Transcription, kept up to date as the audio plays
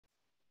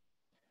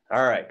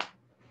All right.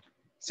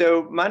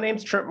 So my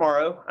name's Trent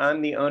Morrow.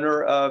 I'm the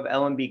owner of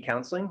L&B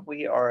Counseling.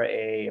 We are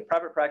a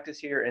private practice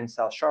here in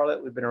South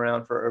Charlotte. We've been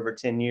around for over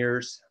 10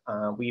 years.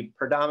 We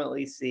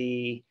predominantly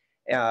see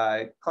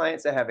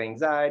clients that have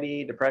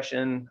anxiety,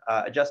 depression,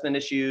 adjustment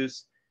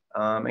issues,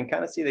 and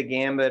kind of see the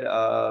gambit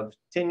of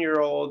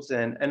 10-year-olds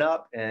and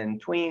up,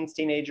 and tweens,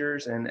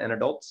 teenagers, and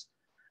adults.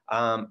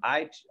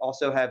 I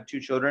also have two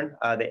children.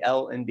 The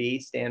L and B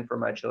stand for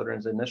my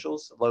children's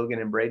initials,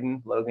 Logan and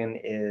Braden. Logan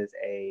is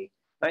a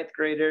ninth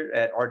grader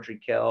at Ardrey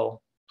Kell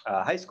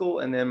High School,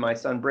 and then my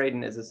son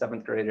Braden is a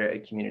seventh grader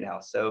at Community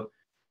House. So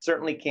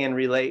certainly can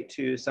relate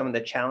to some of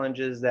the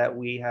challenges that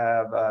we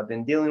have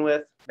been dealing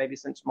with maybe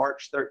since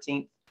March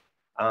 13th.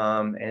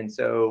 And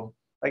so,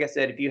 like I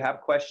said, if you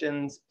have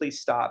questions, please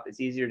stop.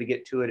 It's easier to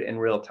get to it in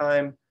real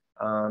time.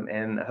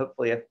 And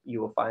hopefully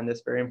you will find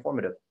this very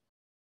informative.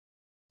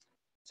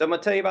 So I'm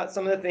going to tell you about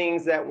some of the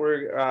things that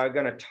we're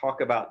going to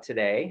talk about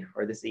today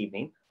or this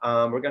evening.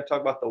 We're going to talk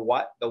about the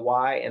what, the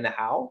why, and the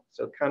how.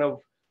 So kind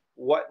of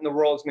what in the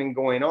world's been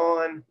going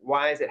on,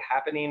 why is it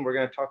happening? We're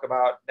going to talk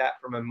about that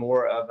from a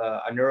more of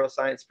a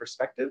neuroscience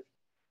perspective.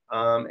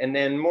 And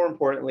then more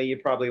importantly, you're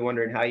probably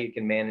wondering how you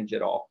can manage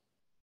it all.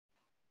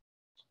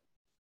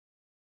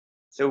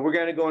 So we're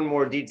going to go in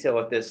more detail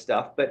with this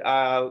stuff, but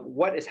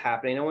what is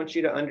happening? I want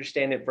you to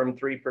understand it from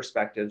three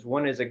perspectives.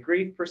 One is a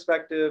grief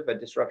perspective, a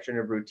disruption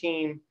of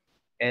routine,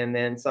 and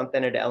then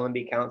something at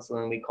L&B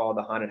Counseling we call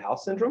the haunted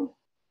house syndrome.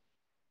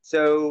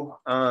 So,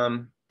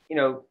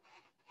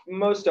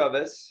 most of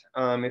us,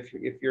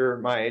 if you're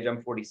my age,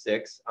 I'm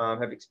 46,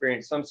 have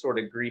experienced some sort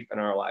of grief in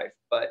our life,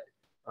 but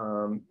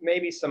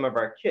maybe some of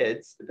our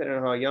kids, depending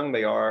on how young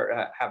they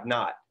are, have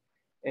not.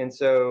 And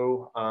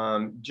so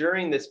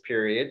during this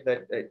period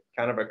that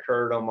kind of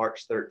occurred on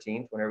March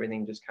 13th, when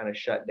everything just kind of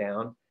shut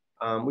down,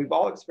 we've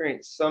all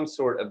experienced some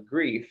sort of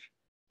grief,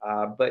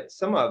 but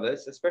some of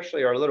us,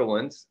 especially our little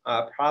ones,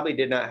 probably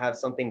did not have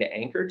something to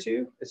anchor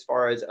to as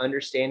far as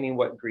understanding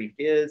what grief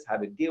is, how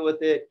to deal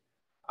with it.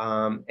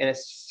 And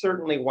it's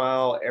certainly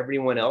while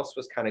everyone else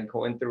was kind of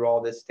going through all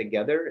this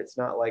together, it's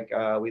not like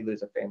we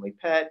lose a family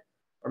pet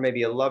or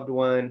maybe a loved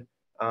one.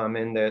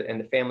 And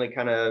the family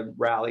kind of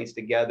rallies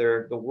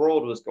together. The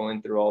world was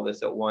going through all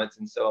this at once.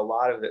 And so a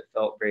lot of it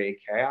felt very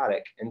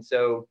chaotic. And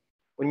so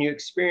when you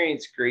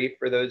experience grief,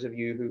 for those of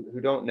you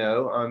who don't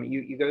know,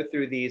 you go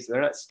through these,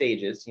 they're not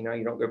stages, you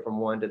don't go from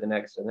one to the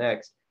next to the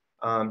next.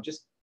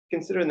 Just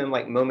consider them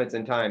like moments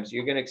in time. So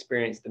you're going to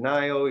experience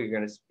denial, you're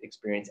going to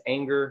experience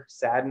anger,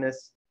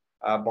 sadness,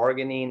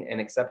 bargaining,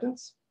 and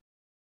acceptance.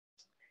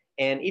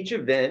 And each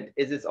event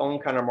is its own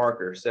kind of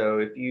marker. So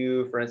if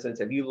you, for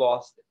instance, if you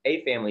lost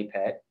a family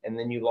pet and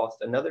then you lost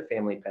another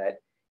family pet,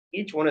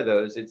 each one of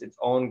those is its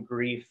own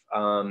grief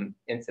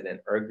incident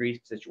or a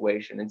grief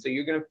situation. And so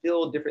you're going to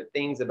feel different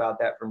things about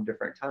that from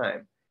different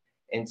time.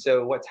 And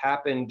so what's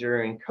happened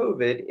during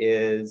COVID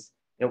is,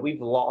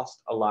 we've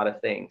lost a lot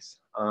of things.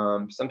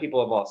 Some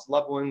people have lost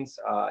loved ones,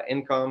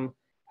 income,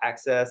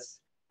 access,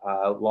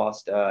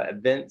 lost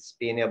events,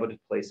 being able to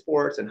play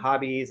sports and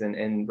hobbies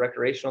and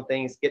recreational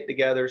things, get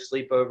together,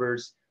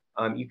 sleepovers.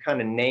 You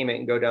kind of name it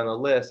and go down the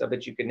list. I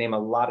bet you could name a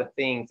lot of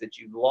things that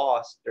you've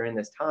lost during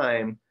this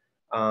time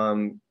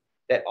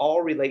that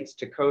all relates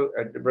to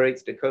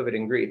COVID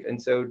and grief. And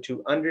so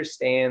to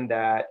understand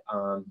that,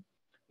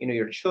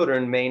 your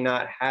children may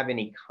not have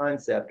any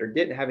concept or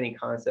didn't have any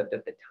concept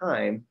at the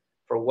time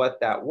for what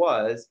that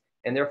was,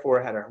 and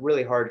therefore had a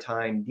really hard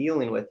time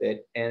dealing with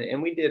it.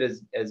 And we did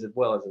as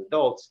well as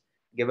adults,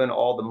 given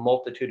all the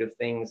multitude of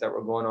things that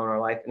were going on in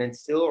our life and then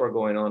still are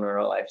going on in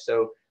our life.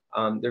 So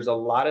there's a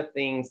lot of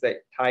things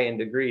that tie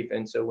into grief.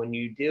 And so when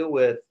you deal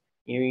with,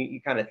 you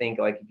kind of think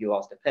like if you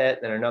lost a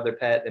pet, then another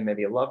pet, then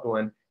maybe a loved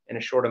one in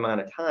a short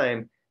amount of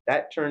time,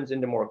 that turns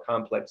into more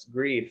complex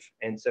grief.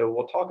 And so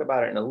we'll talk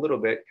about it in a little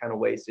bit, kind of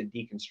ways to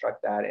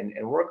deconstruct that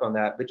and work on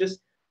that. But just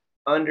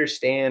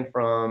understand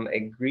from a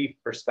grief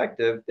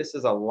perspective, this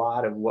is a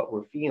lot of what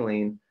we're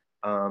feeling,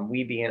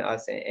 we being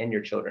us and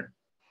your children.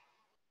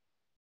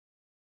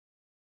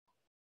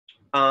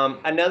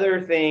 Another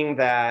thing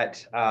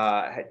that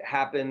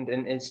happened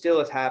and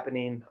still is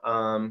happening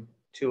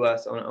to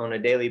us on a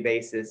daily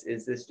basis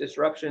is this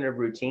disruption of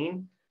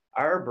routine.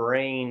 Our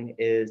brain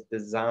is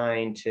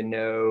designed to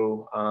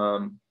know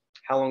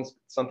how long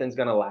something's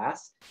going to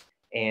last,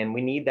 and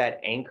we need that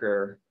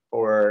anchor.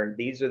 Or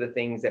these are the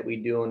things that we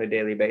do on a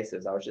daily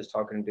basis. I was just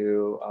talking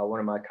to one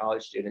of my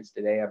college students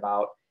today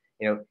about,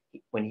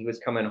 when he was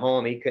coming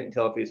home, he couldn't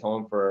tell if he was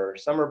home for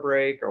summer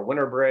break or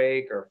winter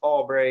break or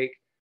fall break,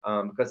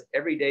 because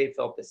every day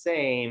felt the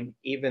same,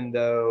 even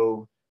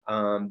though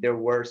there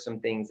were some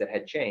things that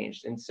had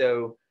changed. And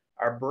so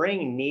our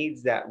brain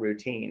needs that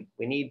routine.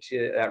 We need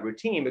that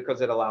routine because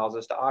it allows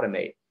us to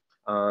automate.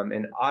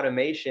 And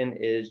automation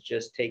is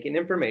just taking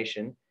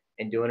information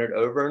and doing it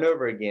over and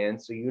over again,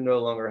 so you no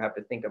longer have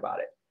to think about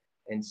it.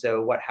 And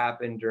so what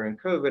happened during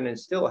COVID and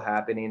is still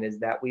happening is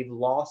that we've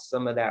lost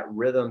some of that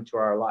rhythm to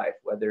our life,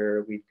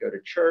 whether we go to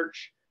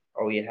church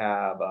or we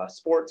have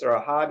sports or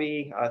a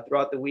hobby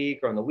throughout the week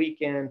or on the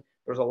weekend.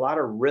 There's a lot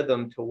of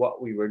rhythm to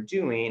what we were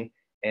doing.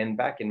 And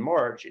back in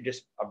March, it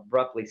just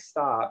abruptly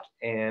stopped.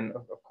 And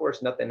of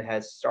course, nothing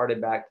has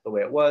started back to the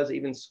way it was.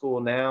 Even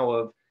school now,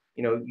 of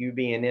you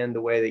being in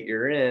the way that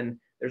you're in,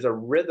 there's a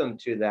rhythm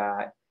to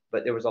that,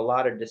 but there was a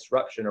lot of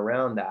disruption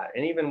around that.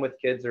 And even with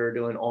kids that are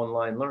doing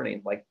online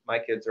learning, like my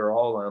kids are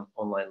all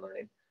online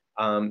learning,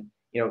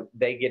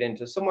 they get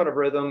into somewhat of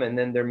rhythm, and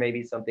then there may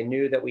be something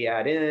new that we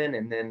add in,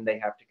 and then they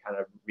have to kind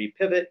of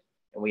repivot,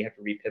 and we have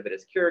to repivot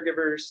as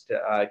caregivers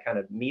to kind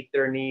of meet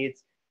their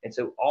needs. And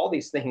so all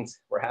these things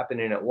were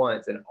happening at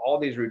once, and all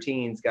these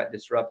routines got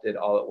disrupted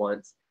all at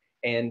once.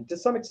 And to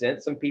some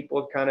extent, some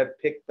people have kind of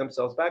picked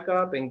themselves back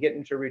up and get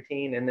into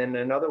routine. And then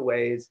in other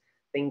ways,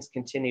 things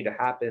continue to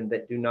happen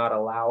that do not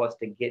allow us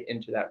to get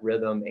into that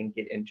rhythm and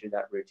get into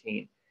that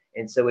routine.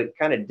 And so it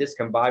kind of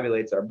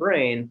discombobulates our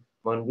brain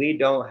when we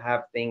don't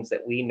have things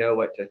that we know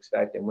what to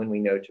expect and when we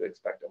know to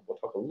expect them. We'll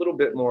talk a little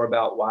bit more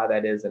about why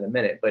that is in a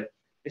minute, but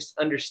just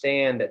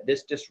understand that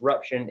this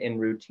disruption in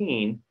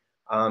routine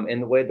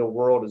and the way the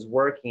world is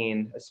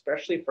working,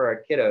 especially for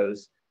our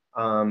kiddos,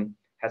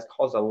 has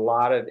caused a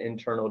lot of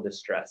internal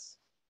distress.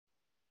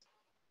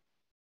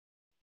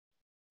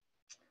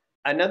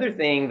 Another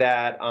thing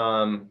that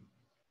I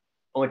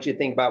want you to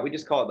think about, we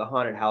just call it the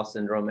haunted house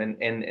syndrome.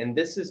 And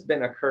this has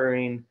been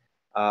occurring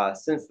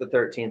since the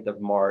 13th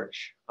of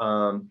March,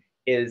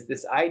 is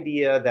this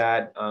idea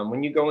that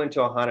when you go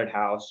into a haunted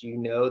house, you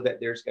know that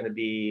there's going to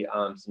be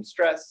some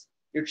stress.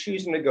 You're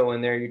choosing to go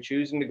in there. You're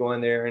choosing to go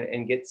in there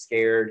and get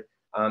scared.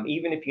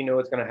 Even if you know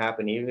what's going to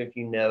happen, even if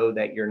you know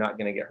that you're not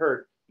going to get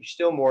hurt, you're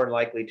still more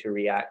likely to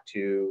react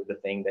to the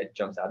thing that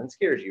jumps out and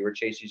scares you or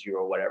chases you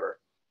or whatever.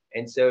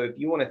 And so if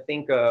you want to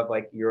think of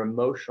like your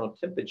emotional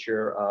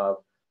temperature of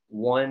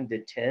 1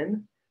 to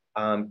 10,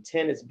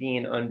 10 is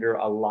being under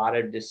a lot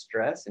of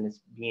distress and it's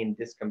being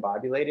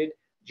discombobulated.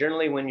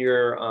 Generally, when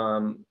your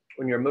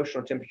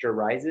emotional temperature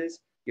rises,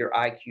 your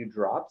IQ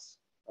drops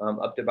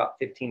up to about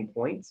 15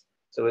 points.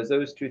 So as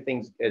those two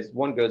things, as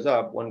one goes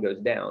up, one goes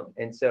down.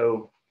 And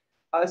so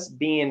us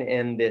being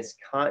in this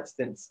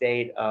constant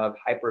state of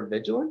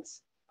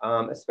hypervigilance,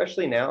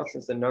 especially now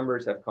since the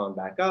numbers have gone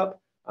back up,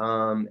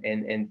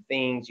 and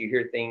things, you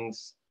hear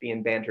things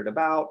being bantered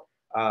about,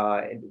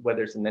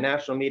 whether it's in the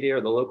national media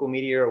or the local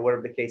media or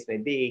whatever the case may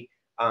be,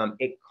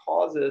 it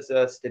causes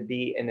us to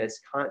be in this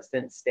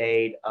constant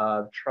state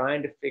of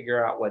trying to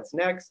figure out what's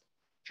next,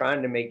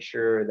 trying to make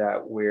sure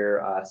that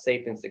we're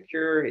safe and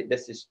secure.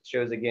 This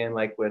shows again,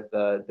 like with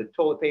the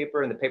toilet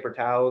paper and the paper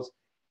towels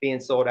being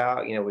sold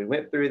out. We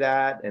went through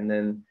that, and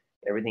then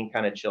everything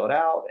kind of chilled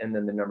out, and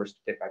then the numbers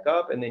tick back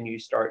up, and then you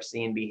start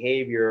seeing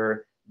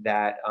behavior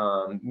that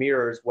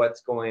mirrors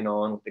what's going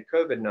on with the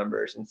COVID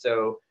numbers. And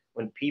so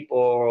when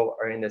people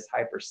are in this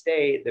hyper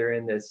state, they're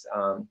in this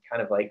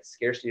kind of like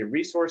scarcity of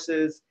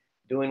resources,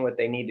 doing what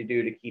they need to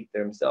do to keep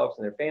themselves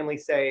and their family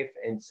safe.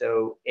 And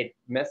so it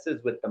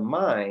messes with the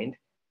mind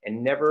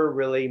and never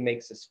really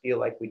makes us feel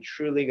like we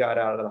truly got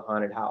out of the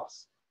haunted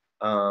house.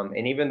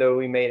 And even though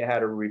we may have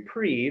had a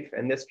reprieve,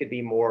 and this could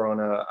be more on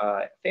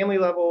a family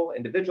level,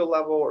 individual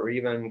level, or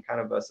even kind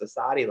of a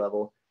society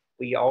level,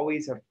 we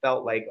always have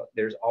felt like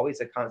there's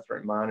always a constant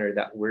reminder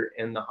that we're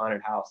in the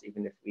haunted house,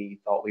 even if we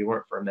thought we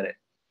weren't for a minute.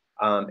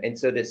 And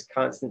so this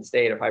constant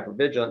state of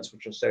hypervigilance,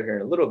 which we'll show here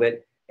in a little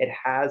bit, it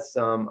has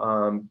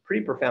some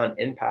pretty profound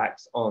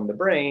impacts on the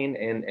brain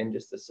and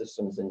just the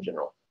systems in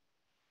general.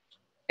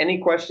 Any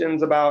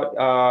questions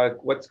about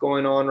what's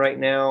going on right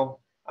now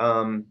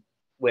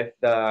with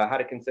how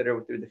to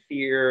consider through the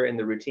fear and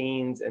the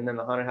routines and then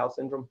the haunted house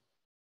syndrome?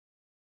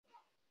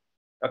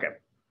 Okay.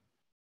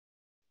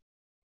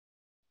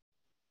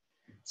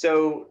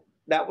 So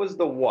that was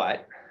the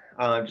what,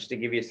 just to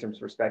give you some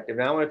perspective.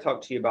 Now I want to talk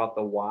to you about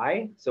the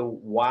why. So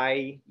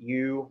why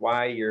you,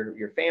 why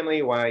your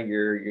family, why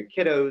your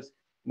kiddos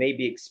may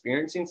be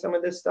experiencing some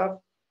of this stuff.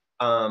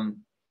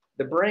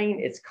 The brain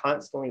is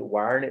constantly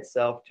wiring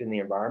itself to the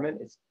environment.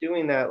 It's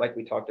doing that like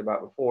we talked about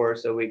before,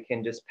 so it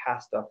can just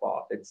pass stuff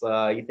off. It's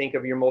you think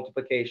of your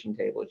multiplication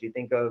tables, you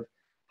think of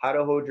how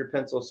to hold your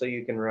pencil so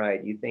you can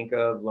write, you think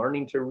of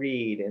learning to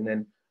read, and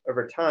then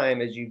over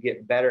time, as you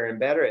get better and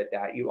better at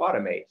that, you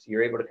automate. So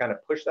you're able to kind of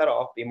push that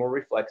off, be more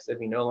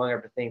reflexive. You no longer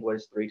have to think what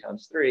is 3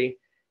 times 3,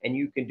 and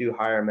you can do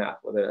higher math,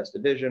 whether that's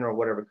division or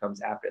whatever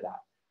comes after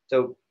that.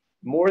 So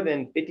more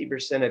than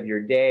 50% of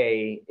your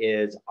day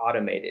is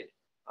automated.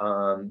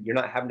 You're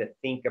not having to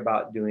think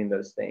about doing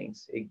those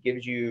things. It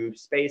gives you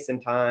space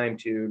and time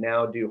to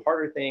now do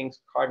harder things,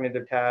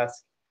 cognitive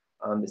tasks.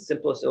 The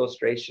simplest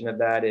illustration of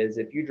that is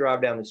if you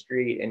drive down the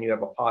street and you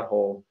have a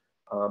pothole,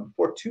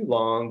 for too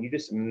long, you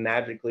just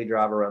magically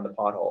drive around the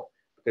pothole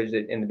because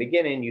in the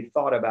beginning you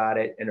thought about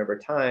it, and over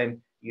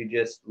time you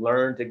just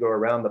learned to go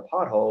around the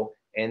pothole,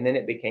 and then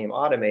it became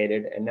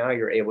automated, and now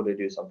you're able to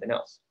do something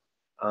else.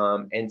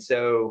 And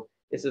so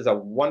this is a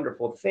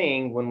wonderful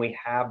thing when we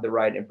have the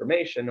right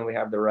information and we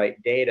have the right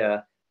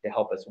data to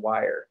help us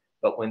wire.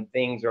 But when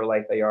things are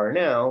like they are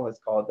now, it's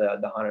called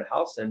the haunted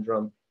house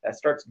syndrome, that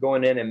starts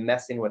going in and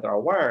messing with our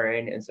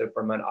wiring. And so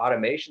from an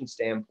automation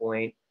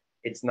standpoint,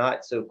 it's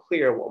not so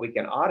clear what we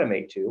can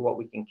automate to, what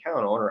we can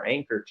count on or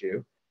anchor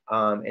to.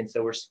 And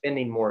so we're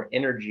spending more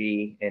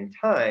energy and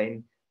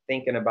time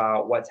thinking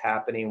about what's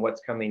happening,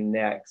 what's coming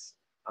next,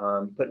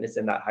 putting us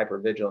in that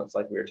hypervigilance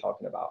like we were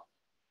talking about.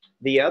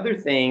 The other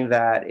thing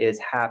that is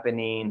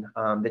happening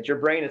that your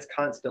brain is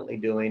constantly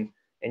doing,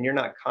 and you're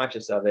not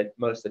conscious of it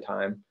most of the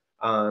time,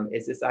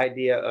 is this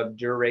idea of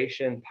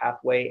duration,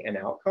 pathway, and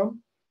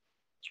outcome.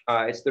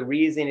 It's the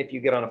reason if you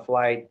get on a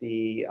flight,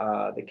 the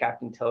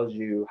captain tells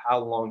you how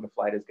long the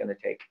flight is going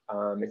to take.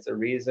 It's the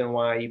reason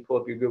why you pull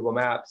up your Google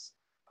Maps.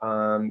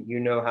 You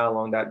know how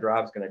long that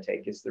drive is going to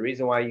take. It's the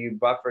reason why you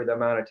buffer the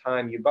amount of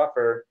time you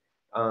buffer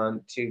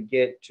to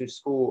get to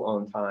school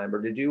on time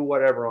or to do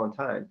whatever on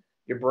time.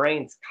 Your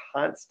brain's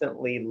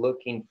constantly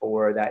looking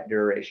for that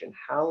duration.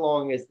 How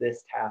long is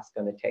this task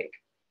going to take?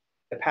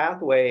 The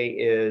pathway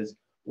is,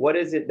 what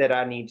is it that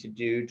I need to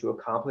do to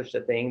accomplish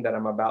the thing that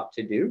I'm about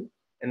to do?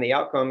 And the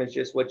outcome is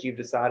just what you've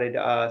decided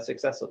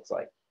success looks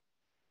like.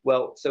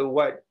 Well, so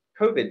what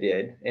COVID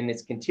did, and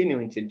it's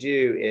continuing to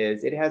do,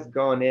 is it has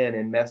gone in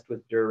and messed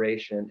with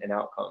duration and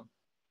outcome.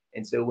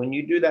 And so when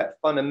you do that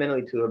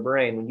fundamentally to a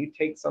brain, when you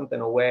take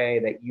something away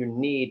that you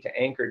need to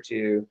anchor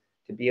to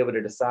be able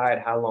to decide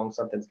how long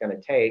something's going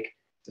to take,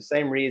 it's the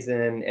same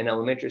reason in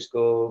elementary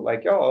school,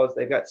 like, oh,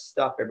 they've got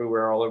stuff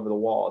everywhere all over the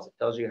walls. It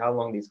tells you how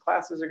long these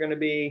classes are going to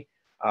be,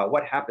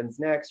 what happens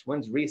next,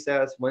 when's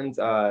recess, when's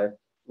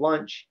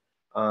lunch,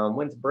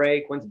 when's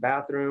break, when's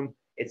bathroom.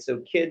 It's so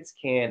kids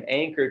can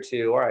anchor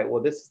to, all right,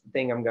 well, this is the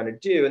thing I'm going to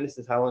do, and this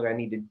is how long I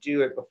need to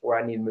do it before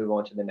I need to move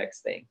on to the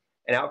next thing.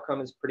 An outcome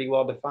is pretty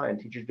well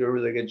defined. Teachers do a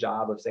really good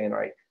job of saying, all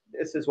right,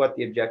 this is what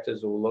the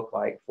objectives will look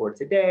like for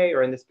today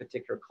or in this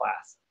particular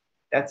class.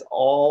 That's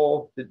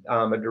all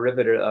a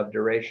derivative of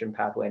duration,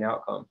 pathway, and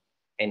outcome.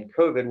 And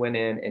COVID went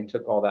in and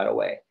took all that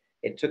away.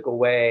 It took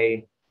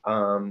away,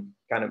 kind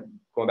of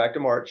going back to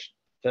March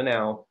to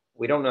now,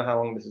 we don't know how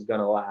long this is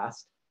going to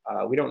last.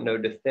 We don't know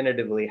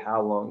definitively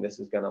how long this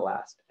is going to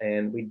last.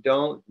 And we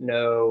don't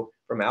know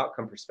from an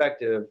outcome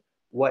perspective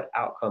what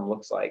outcome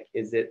looks like.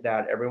 Is it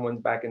that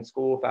everyone's back in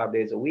school 5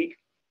 days a week?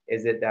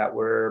 Is it that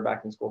we're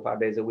back in school 5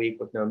 days a week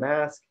with no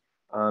mask?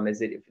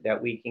 Is it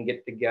that we can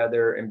get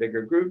together in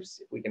bigger groups?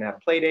 If we can have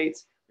play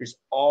dates? There's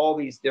all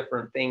these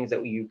different things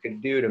that you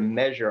could do to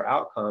measure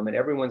outcome, and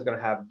everyone's going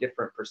to have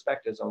different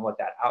perspectives on what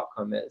that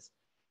outcome is.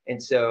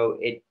 And so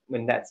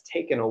when that's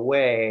taken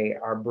away,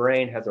 our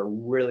brain has a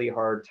really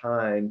hard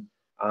time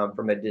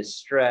from a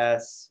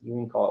distress, you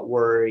can call it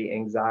worry,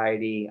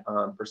 anxiety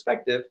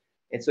perspective.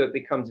 And so it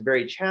becomes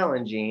very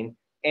challenging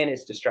and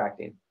it's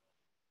distracting.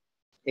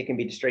 It can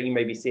be distracting. You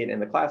may be seeing it in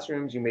the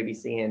classrooms. You may be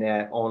seeing it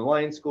at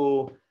online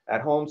school,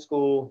 at home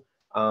school.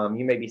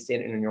 You may be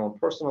seeing it in your own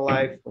personal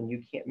life. When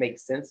you can't make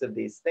sense of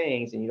these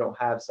things and you don't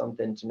have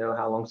something to know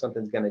how long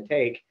something's going to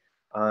take,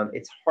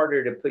 it's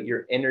harder to put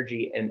your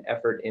energy and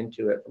effort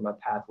into it from a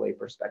pathway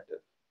perspective.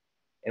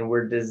 And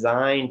we're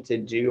designed to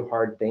do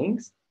hard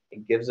things.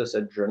 It gives us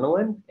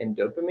adrenaline and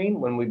dopamine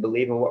when we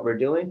believe in what we're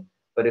doing.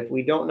 But if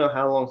we don't know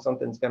how long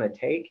something's going to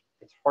take,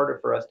 it's harder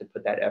for us to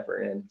put that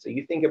effort in. So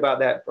you think about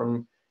that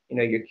from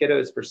your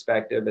kiddos'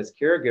 perspective as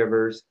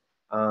caregivers.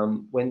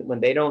 When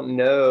they don't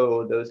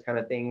know those kind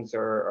of things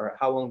or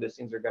how long those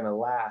things are going to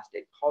last,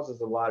 it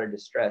causes a lot of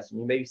distress. And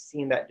you may be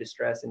seeing that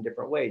distress in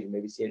different ways. You may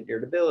be seeing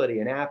irritability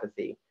and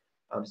apathy,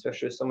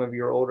 especially with some of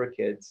your older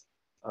kids.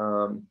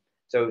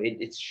 So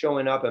it's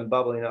showing up and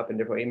bubbling up in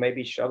different ways. It may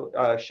be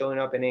showing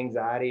up in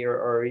anxiety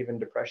or even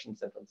depression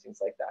symptoms, things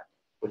like that,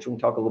 which we can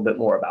talk a little bit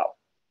more about.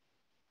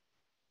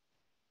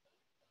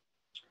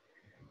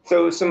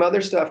 So some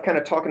other stuff, kind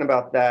of talking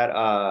about that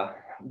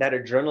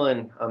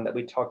adrenaline that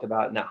we talked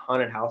about in that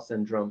haunted house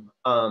syndrome.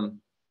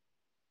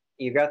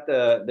 You got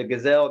the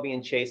gazelle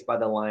being chased by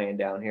the lion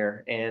down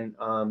here. And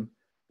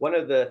one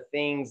of the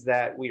things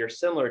that we are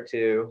similar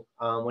to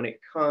when it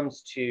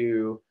comes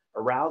to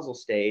arousal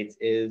states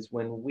is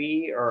when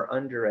we are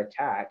under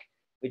attack,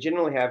 we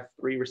generally have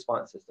three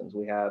response systems.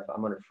 We have,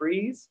 I'm going to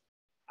freeze,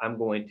 I'm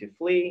going to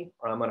flee,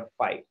 or I'm going to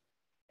fight.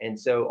 And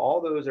so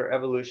all those are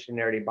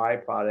evolutionary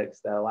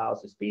byproducts that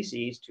allows the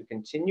species to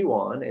continue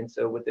on. And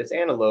so with this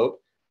antelope,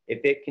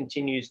 if it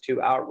continues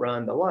to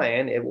outrun the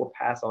lion, it will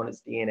pass on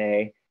its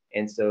DNA.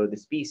 And so the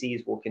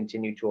species will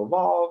continue to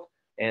evolve,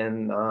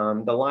 and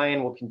the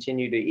lion will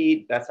continue to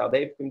eat. That's how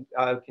they've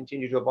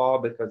continued to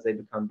evolve, because they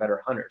become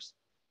better hunters.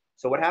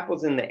 So what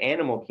happens in the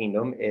animal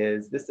kingdom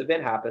is this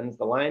event happens,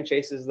 the lion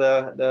chases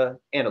the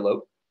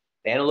antelope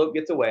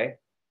gets away.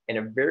 In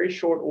a very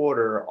short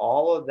order,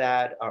 all of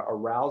that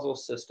arousal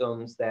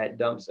systems that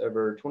dumps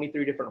over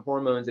 23 different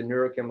hormones and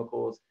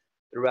neurochemicals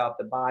throughout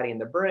the body and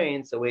the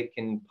brain, so it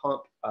can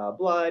pump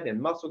blood and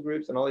muscle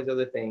groups and all these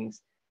other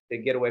things to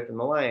get away from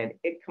the lion,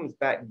 it comes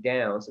back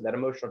down. So that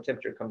emotional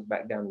temperature comes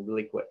back down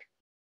really quick.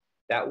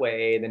 That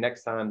way, the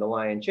next time the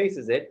lion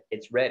chases it,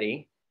 it's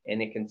ready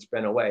and it can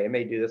sprint away. It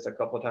may do this a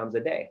couple of times a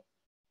day.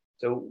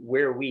 So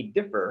where we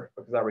differ,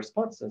 because our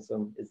response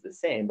system is the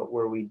same, but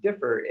where we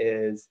differ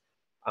is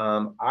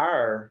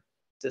our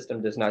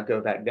system does not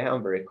go back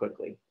down very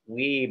quickly.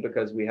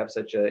 Because we have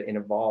such an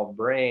evolved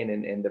brain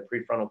and the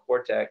prefrontal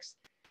cortex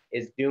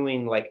is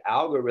doing like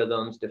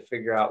algorithms to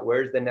figure out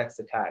where's the next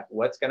attack,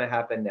 what's going to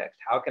happen next,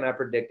 how can I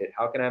predict it,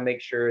 how can I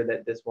make sure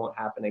that this won't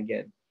happen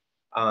again.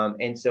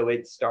 And so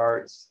it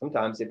starts,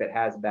 sometimes if it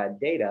has bad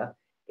data,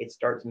 it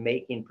starts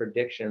making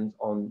predictions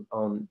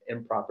on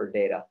improper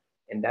data.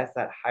 And that's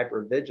that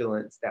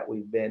hypervigilance that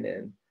we've been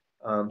in.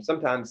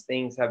 Sometimes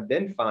things have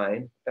been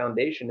fine,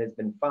 foundation has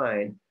been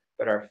fine,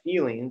 but our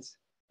feelings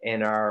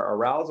and our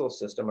arousal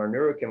system, our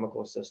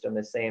neurochemical system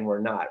is saying we're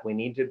not. We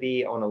need to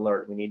be on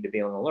alert. We need to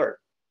be on alert.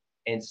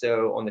 And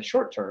so on the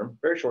short term,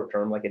 very short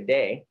term, like a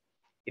day,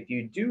 if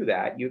you do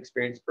that, you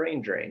experience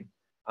brain drain.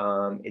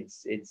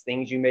 It's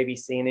things you may be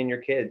seeing in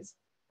your kids,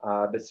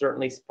 but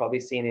certainly probably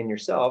seeing in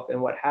yourself.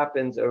 And what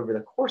happens over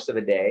the course of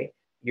a day,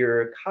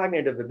 your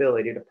cognitive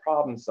ability to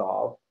problem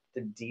solve,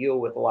 to deal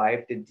with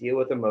life, to deal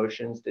with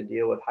emotions, to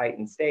deal with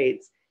heightened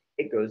states,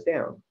 it goes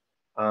down.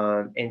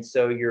 And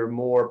so you're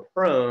more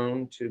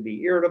prone to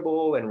be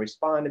irritable and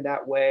respond in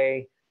that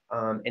way.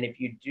 And if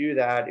you do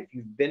that, if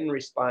you've been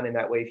responding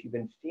that way, if you've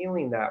been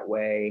feeling that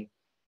way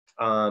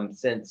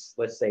since,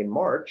 let's say,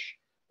 March,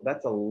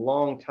 that's a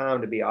long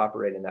time to be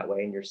operating that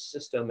way. And your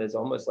system is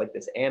almost like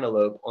this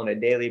antelope on a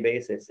daily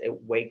basis. It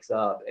wakes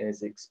up and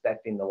is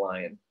expecting the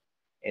lion.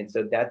 And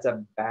so that's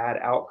a bad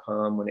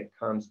outcome when it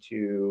comes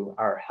to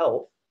our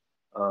health.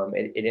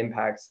 It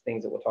impacts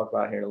things that we'll talk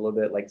about here in a little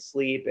bit, like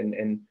sleep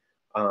and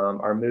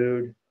our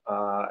mood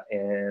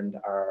and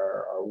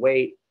our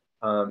weight.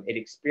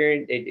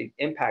 It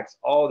impacts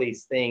all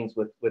these things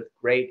with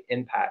great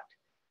impact.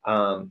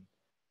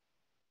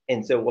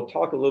 And so we'll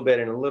talk a little bit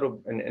in a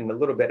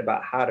little bit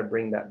about how to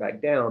bring that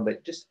back down,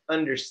 but just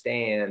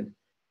understand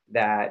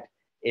that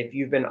if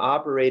you've been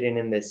operating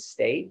in this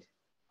state,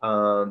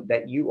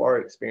 that you are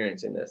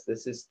experiencing this.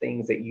 This is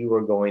things that you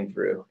are going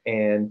through,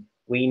 and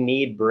we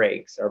need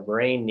breaks. Our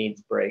brain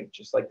needs break,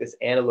 just like this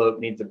antelope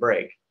needs a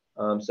break,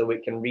 so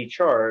it can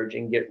recharge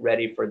and get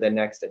ready for the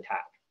next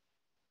attack.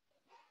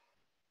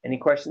 Any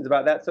questions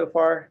about that so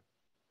far?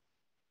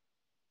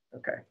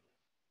 Okay.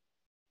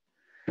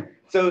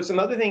 So some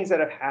other things that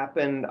have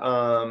happened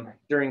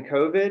during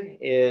COVID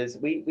is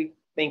we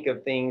think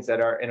of things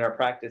that are in our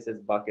practice as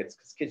buckets,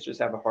 because kids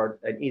just have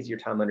an easier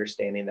time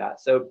understanding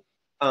that. So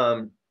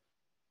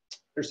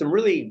there's some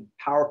really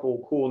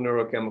powerful, cool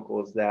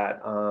neurochemicals that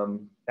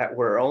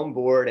were on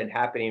board and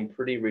happening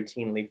pretty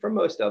routinely for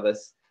most of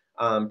us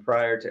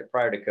prior to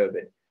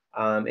COVID.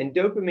 And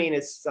dopamine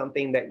is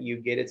something that you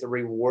get. It's a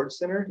reward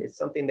center. It's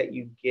something that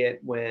you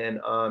get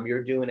when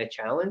you're doing a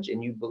challenge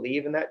and you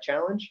believe in that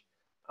challenge.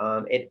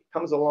 It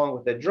comes along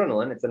with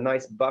adrenaline. It's a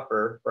nice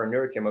buffer for a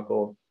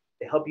neurochemical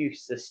to help you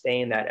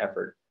sustain that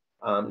effort.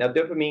 Now,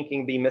 dopamine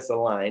can be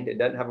misaligned. It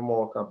doesn't have a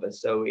moral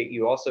compass. So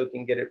you also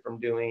can get it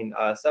from doing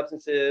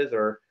substances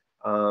or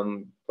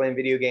playing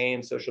video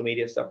games, social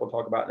media stuff we'll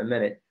talk about in a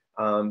minute.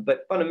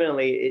 But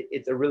fundamentally,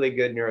 it's a really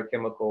good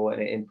neurochemical,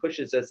 and it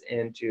pushes us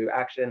into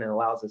action and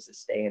allows us to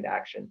stay in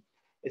action.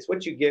 It's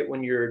what you get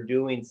when you're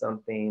doing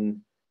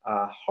something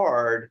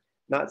hard,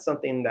 not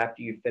something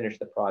after you finish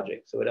the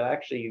project. So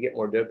you get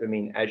more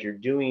dopamine as you're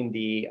doing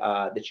the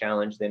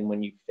challenge than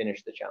when you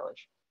finish the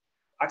challenge.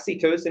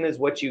 Oxytocin is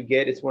what you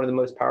get. It's one of the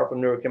most powerful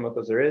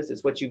neurochemicals there is.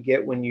 It's what you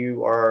get when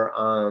you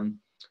are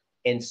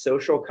in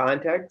social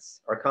contact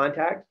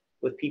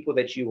with people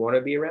that you want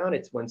to be around.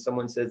 It's when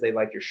someone says they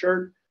like your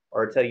shirt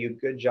or tell you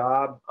good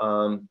job,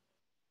 I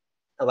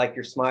like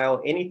your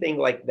smile, anything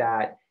like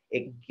that.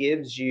 It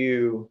gives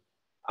you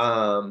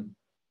an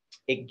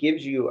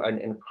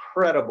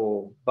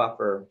incredible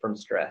buffer from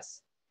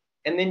stress.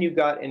 And then you've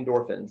got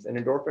endorphins, and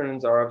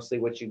endorphins are obviously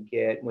what you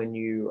get when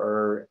you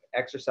are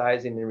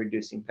exercising and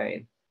reducing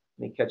pain.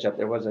 Let me catch up.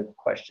 There was a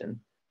question.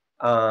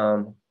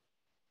 Oh,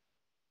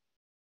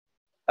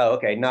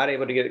 okay. Not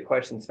able to get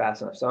questions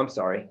fast enough. So I'm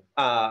sorry.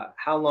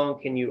 How long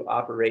can you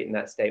operate in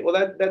that state?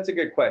 Well, that's a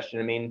good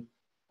question. I mean,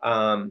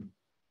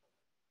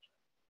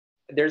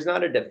 there's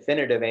not a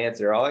definitive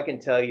answer. All I can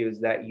tell you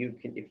is that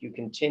if you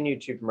continue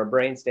to, from a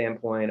brain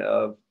standpoint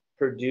of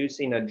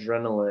producing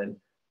adrenaline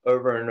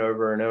over and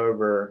over and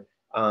over,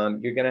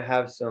 you're going to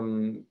have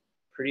some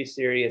pretty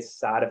serious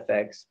side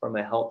effects from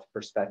a health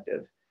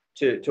perspective.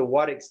 To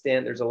what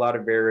extent, there's a lot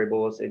of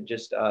variables. It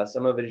just,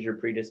 some of it is your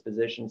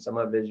predisposition, some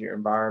of it is your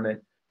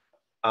environment.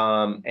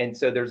 And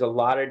so there's a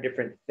lot of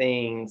different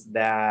things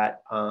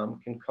that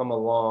can come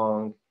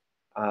along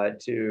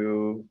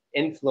to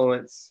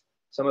influence.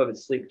 Some of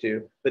it's sleep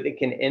too, but it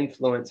can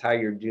influence how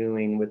you're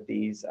doing with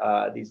these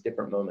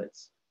different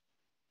moments.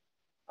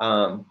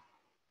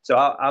 So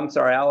I'm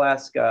sorry,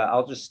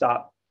 I'll just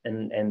stop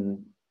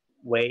and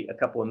wait a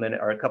couple of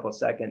minutes or a couple of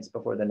seconds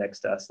before the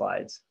next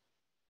slides.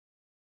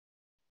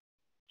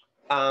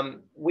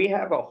 We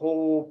have a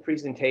whole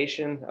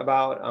presentation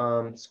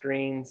about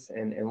screens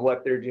and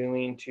what they're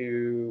doing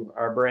to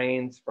our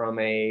brains from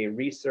a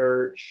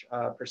research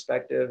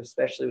perspective,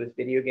 especially with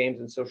video games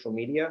and social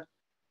media.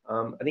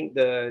 I think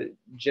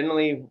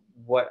generally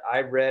what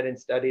I've read and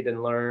studied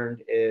and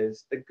learned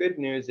is the good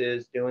news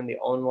is doing the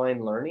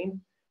online learning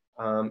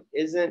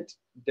isn't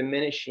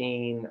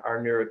diminishing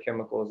our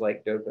neurochemicals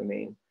like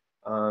dopamine.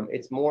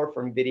 It's more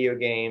from video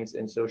games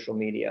and social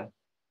media.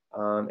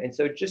 And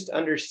so just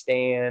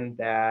understand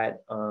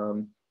that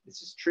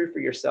this is true for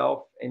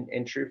yourself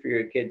and true for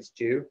your kids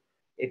too.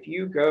 If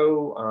you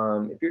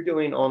go, if you're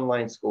doing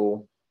online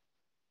school,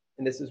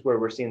 and this is where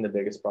we're seeing the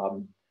biggest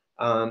problem,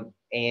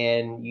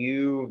 and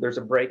there's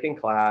a break in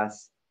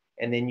class,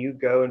 and then you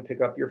go and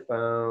pick up your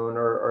phone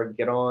or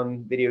get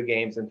on video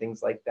games and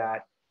things like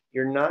that,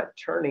 you're not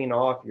turning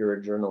off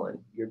your adrenaline.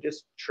 You're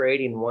just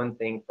trading one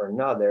thing for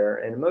another.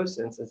 And in most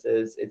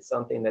instances, it's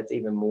something that's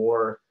even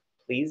more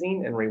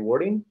pleasing and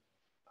rewarding.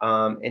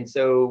 And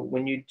so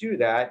when you do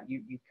that,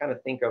 you kind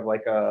of think of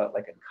like a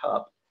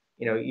cup.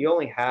 You know, you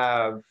only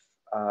have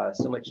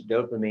so much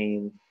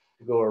dopamine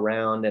to go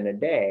around in a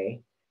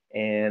day,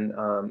 and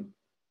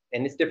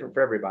it's different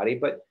for everybody.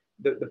 But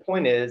the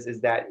point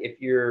is that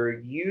if you're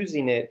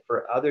using it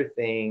for other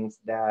things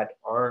that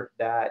aren't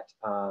that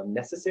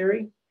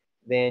necessary,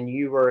 then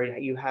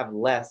you have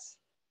less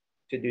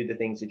to do the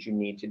things that you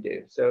need to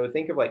do. So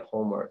think of like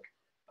homework.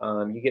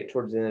 You get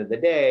towards the end of the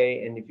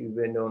day, and if you've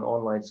been doing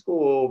online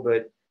school,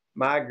 but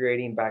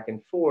migrating back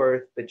and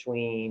forth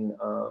between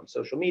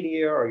social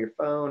media or your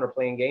phone or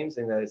playing games,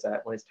 and that is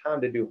that when it's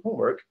time to do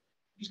homework,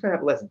 you're just gonna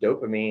have less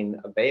dopamine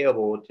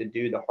available to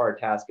do the hard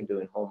task of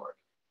doing homework.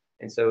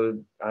 And so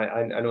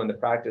I know in the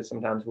practice,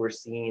 sometimes we're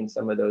seeing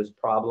some of those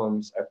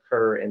problems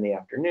occur in the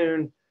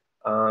afternoon.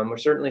 We're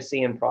certainly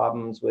seeing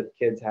problems with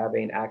kids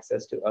having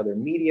access to other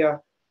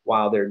media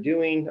while they're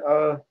doing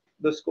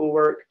the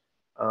schoolwork.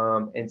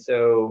 And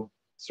so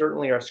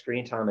certainly our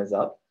screen time is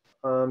up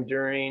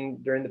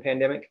during the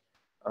pandemic.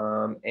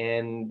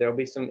 And there'll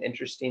be some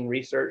interesting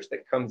research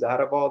that comes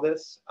out of all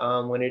this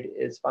when it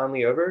is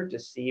finally over, to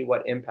see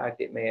what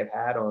impact it may have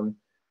had on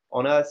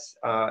us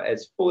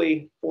as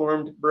fully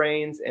formed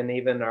brains, and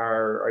even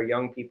our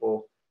young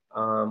people,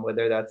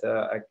 whether that's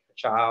a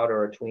child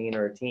or a tween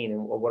or a teen,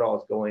 and what all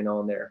is going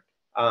on there.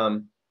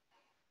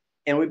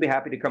 And we'd be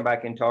happy to come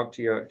back and talk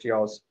to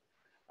y'all's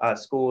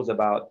schools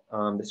about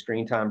the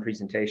screen time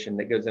presentation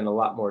that goes in a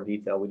lot more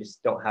detail. We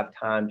just don't have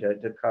time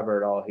to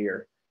cover it all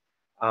here.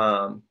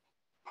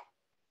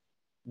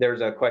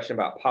 There's a question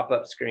about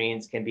pop-up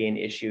screens can be an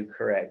issue,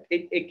 correct?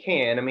 It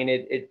can. I mean,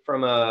 it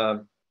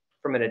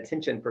from an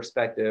attention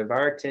perspective,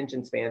 our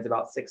attention span's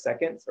about 6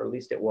 seconds, or at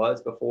least it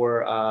was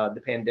before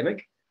the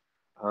pandemic.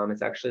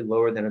 It's actually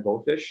lower than a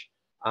goldfish.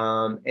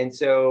 And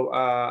so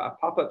a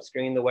pop-up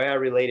screen, the way I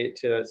relate it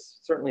to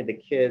certainly the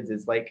kids,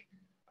 is like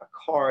a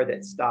car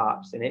that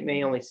stops, and it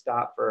may only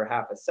stop for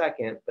half a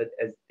second, but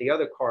as the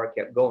other car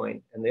kept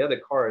going, and the other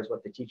car is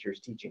what the teacher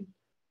is teaching.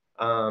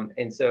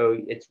 And so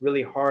it's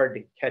really hard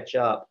to catch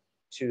up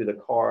to the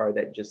car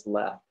that just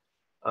left.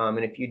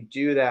 And if you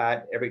do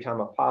that every time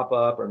a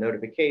pop-up or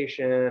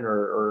notification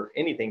or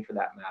anything for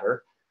that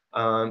matter,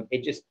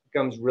 it just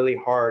becomes really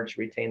hard to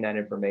retain that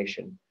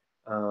information.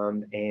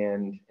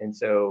 And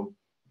so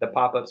the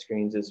pop-up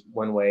screens is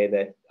one way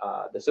that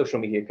the social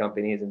media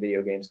companies and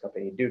video games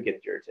companies do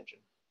get your attention.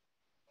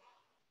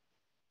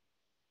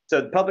 So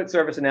the public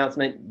service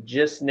announcement,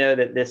 just know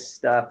that this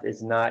stuff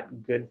is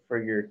not good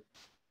for your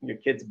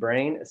kid's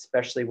brain,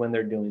 especially when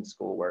they're doing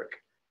schoolwork.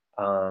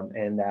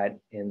 And that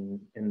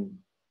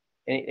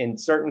in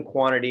certain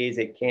quantities,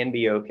 it can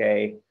be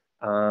okay.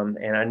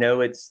 And I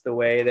know it's the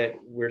way that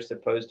we're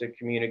supposed to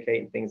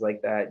communicate and things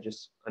like that.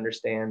 Just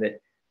understand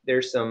that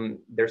there's some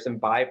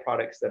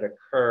byproducts that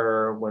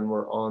occur when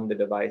we're on the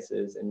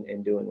devices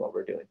and doing what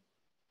we're doing.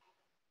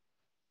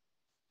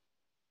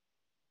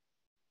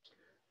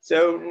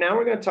 So now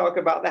we're going to talk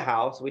about the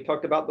how. We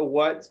talked about the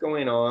what's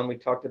going on. We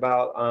talked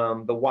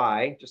about the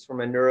why, just from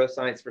a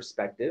neuroscience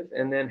perspective,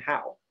 and then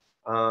how.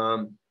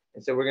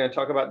 And so we're going to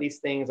talk about these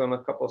things on a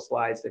couple of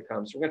slides to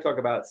come. So we're going to talk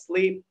about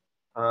sleep,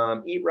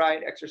 eat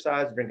right,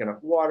 exercise, drink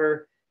enough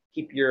water,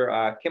 keep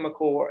your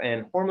chemical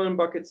and hormone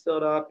buckets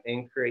filled up,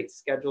 and create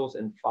schedules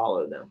and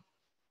follow them.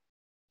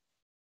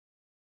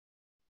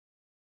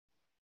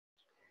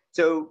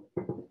 So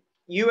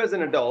you as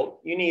an adult,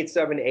 you need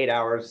 7 to 8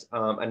 hours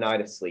a night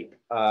of sleep.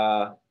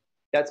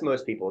 That's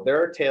most people. There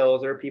are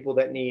tails. There are people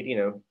that need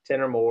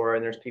 10 or more,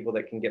 and there's people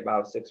that can get by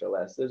with 6 or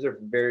less. Those are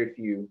very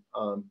few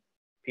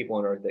people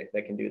on earth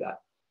that can do that.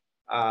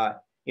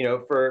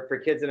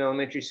 For kids in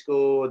elementary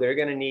school, they're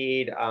going to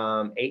need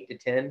 8 to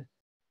 10,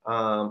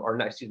 or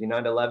not, excuse me,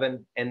 9 to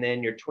 11. And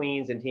then your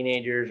tweens and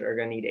teenagers are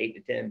going to need 8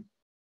 to 10.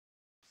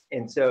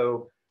 And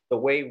so the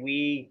way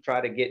we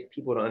try to get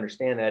people to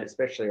understand that,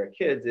 especially our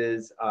kids,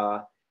 is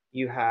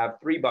you have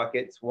 3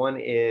 buckets. One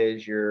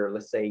is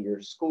let's say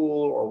your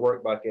school or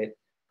work bucket.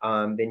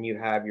 Then you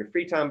have your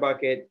free time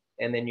bucket,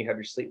 and then you have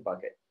your sleep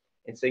bucket.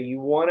 And so you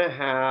want to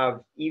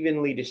have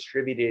evenly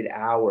distributed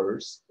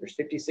hours. There's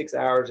 56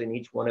 hours in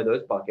each one of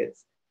those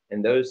buckets,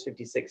 and those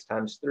 56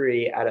 times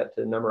 3 add up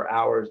to the number of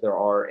hours there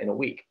are in a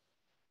week.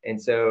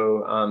 And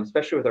so,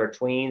 especially with our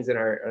tweens and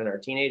our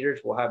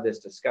teenagers, we'll have this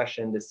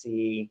discussion to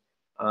see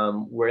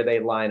where they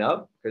line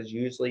up, because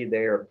usually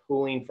they are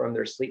pulling from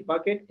their sleep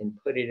bucket and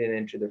putting it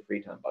into their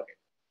free time bucket.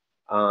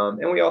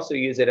 And we also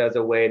use it as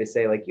a way to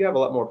say, like, you have a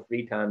lot more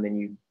free time than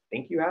you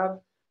think you have.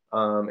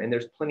 And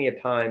there's plenty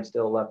of time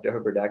still left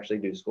over to actually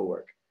do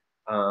schoolwork.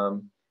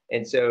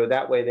 And so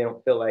that way they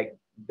don't feel like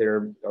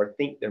or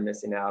think they're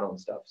missing out on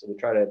stuff. So we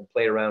try to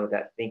play around with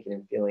that thinking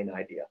and feeling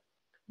idea.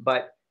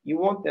 But you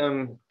want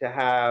them to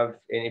have,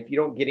 and if you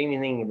don't get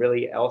anything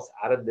really else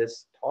out of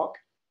this talk,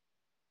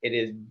 it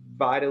is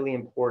vitally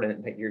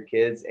important that your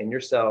kids and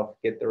yourself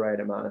get the right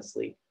amount of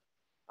sleep.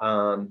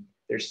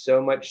 There's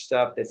so much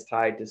stuff that's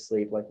tied to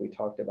sleep, like we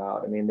talked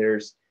about. I mean,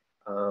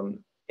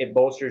 it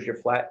bolsters your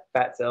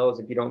fat cells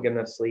if you don't get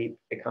enough sleep.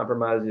 It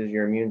compromises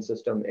your immune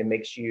system. It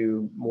makes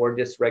you more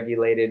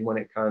dysregulated when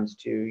it comes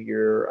to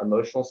your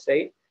emotional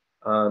state.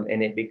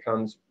 And it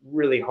becomes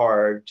really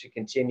hard to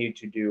continue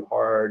to do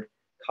hard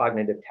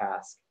cognitive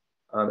tasks.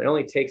 It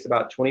only takes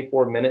about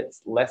 24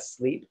 minutes less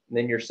sleep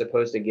than you're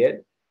supposed to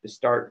get to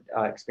start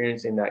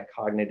experiencing that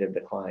cognitive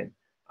decline.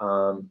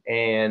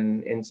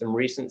 And in some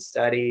recent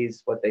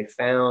studies, what they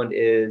found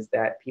is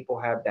that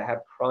people that have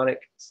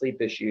chronic sleep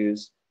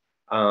issues,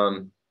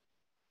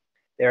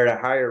 they're at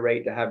a higher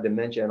rate to have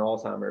dementia and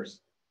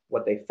Alzheimer's.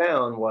 What they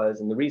found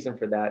was, and the reason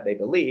for that, they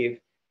believe,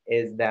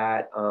 is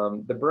that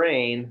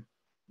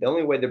the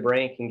only way the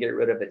brain can get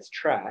rid of its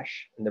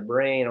trash, and the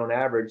brain on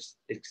average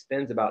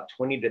expends about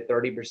 20 to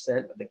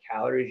 30% of the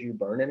calories you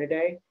burn in a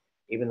day,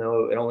 even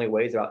though it only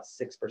weighs about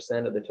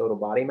 6% of the total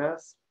body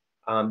mass.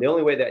 The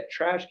only way that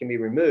trash can be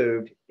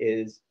removed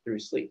is through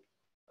sleep.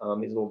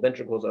 These little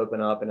ventricles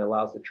open up and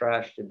allows the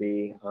trash to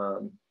be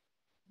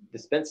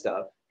dispensed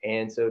of.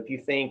 And so if you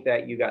think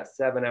that you got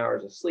 7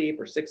 hours of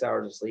sleep or 6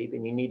 hours of sleep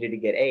and you needed to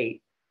get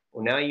 8,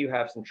 well, now you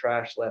have some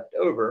trash left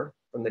over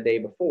from the day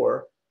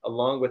before,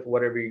 along with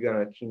whatever you're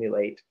going to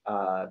accumulate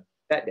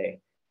that day.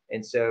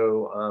 And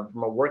so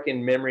from a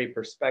working memory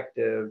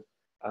perspective,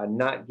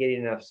 not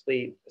getting enough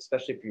sleep,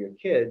 especially for your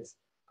kids,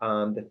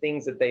 the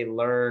things that they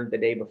learned the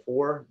day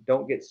before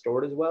don't get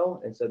stored as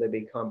well. And so they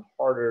become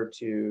harder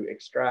to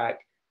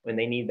extract when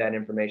they need that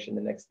information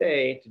the next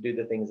day to do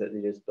the things that they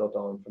just built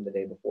on from the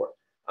day before.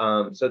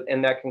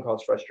 And that can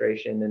cause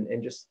frustration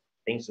and just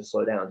things to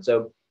slow down.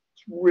 So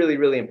it's really,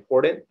 really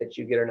important that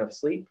you get enough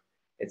sleep.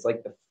 It's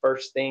like the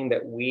first thing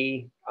that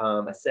we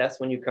assess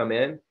when you come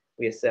in.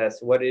 We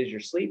assess what is your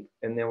sleep,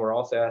 and then we're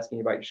also asking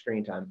you about your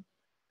screen time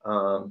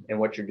and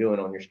what you're doing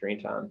on your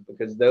screen time,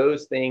 because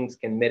those things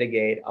can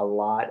mitigate a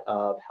lot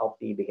of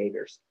healthy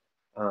behaviors.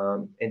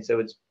 And so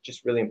it's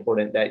just really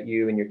important that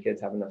you and your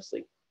kids have enough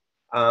sleep.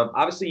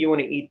 Obviously, you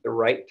want to eat the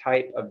right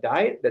type of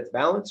diet that's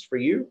balanced for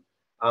you.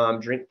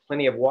 Drink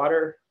plenty of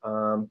water,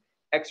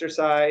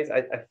 exercise.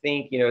 I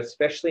think,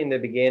 especially in the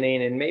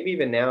beginning and maybe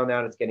even now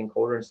that it's getting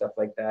colder and stuff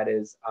like that,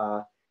 is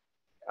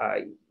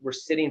we're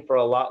sitting for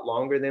a lot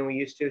longer than we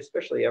used to,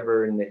 especially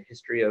ever in the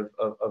history of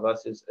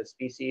us as a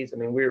species. I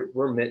mean,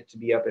 we're meant to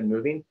be up and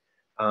moving.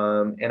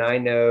 And I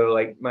know,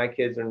 like, my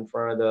kids are in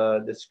front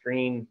of the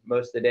screen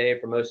most of the day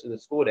for most of the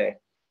school day.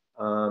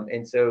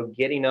 And so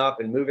getting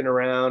up and moving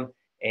around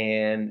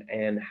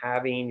and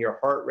having your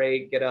heart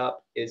rate get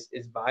up is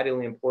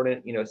vitally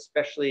important,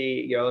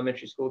 especially your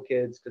elementary school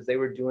kids, because they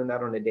were doing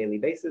that on a daily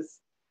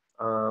basis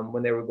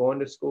when they were going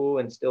to school,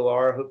 and still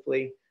are,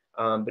 hopefully.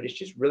 But it's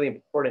just really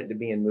important to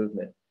be in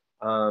movement.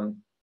 Sorry,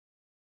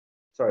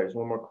 there's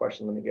one more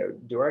question. Let me go.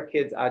 Do our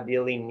kids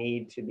ideally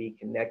need to be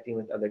connecting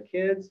with other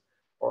kids,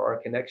 or are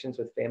connections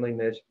with family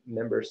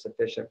members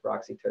sufficient for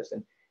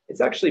oxytocin?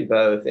 It's actually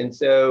both. And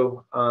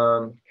so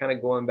kind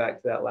of going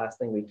back to that last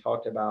thing we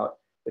talked about,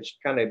 which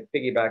kind of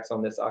piggybacks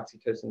on this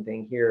oxytocin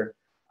thing here.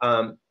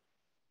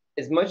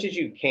 As much as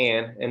you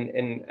can,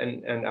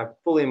 and I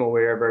fully am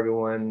aware of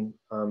everyone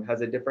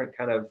has a different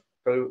kind of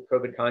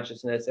COVID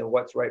consciousness and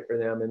what's right for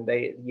them, and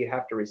you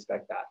have to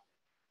respect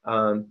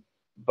that.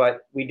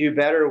 But we do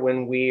better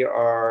when we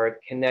are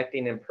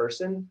connecting in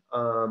person.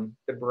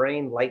 The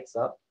brain lights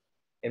up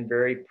in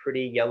very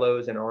pretty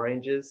yellows and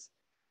oranges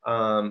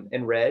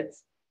and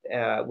reds.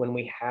 When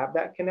we have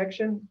that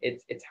connection,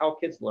 it's how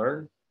kids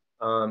learn.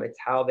 It's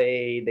how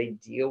they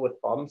deal with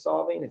problem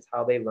solving. It's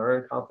how they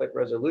learn conflict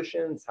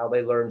resolution. It's how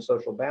they learn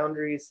social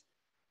boundaries.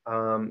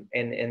 And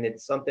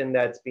it's something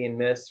that's being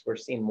missed. We're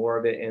seeing more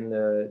of it in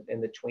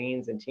the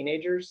tweens and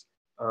teenagers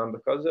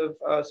because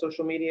of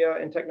social media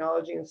and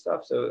technology and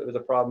stuff. So it was a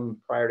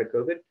problem prior to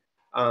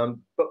COVID.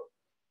 But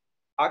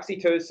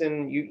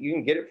oxytocin, you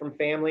can get it from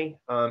family,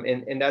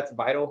 and that's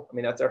vital. I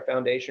mean, that's our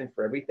foundation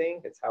for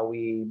everything. It's how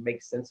we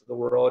make sense of the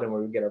world and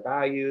where we get our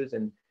values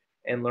and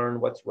learn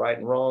what's right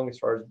and wrong as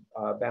far as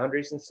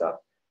boundaries and stuff.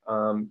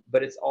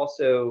 But it's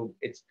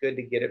good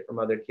to get it from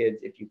other kids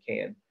if you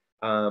can.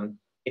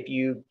 If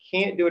you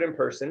can't do it in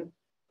person,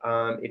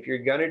 if you're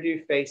gonna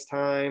do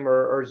FaceTime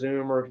or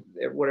Zoom or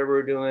whatever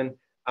we're doing,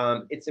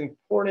 it's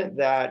important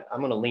that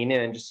I'm gonna lean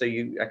in just so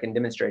I can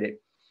demonstrate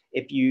it.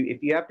 If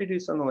you have to do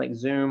something like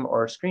Zoom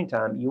or screen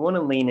time, you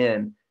wanna lean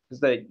in,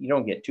 because you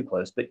don't get too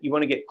close, but you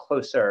wanna get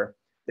closer.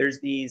 There's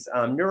these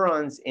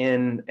neurons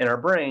in our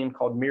brain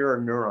called mirror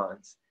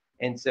neurons.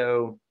 And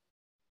so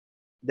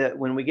that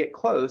when we get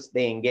close,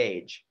 they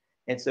engage.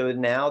 And so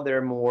now they're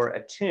more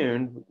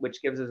attuned,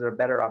 which gives us a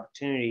better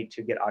opportunity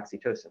to get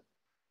oxytocin.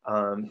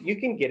 You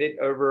can get it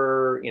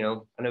over,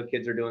 I know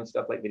kids are doing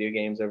stuff like video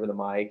games over the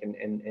mic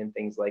and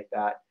things like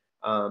that.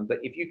 But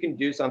if you can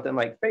do something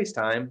like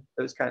FaceTime,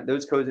 these kind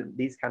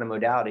of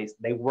modalities,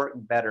 they work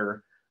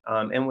better.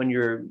 And when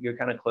you're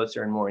kind of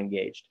closer and more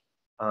engaged.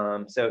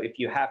 So if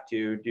you have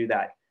to do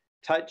that,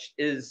 touch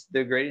is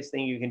the greatest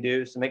thing you can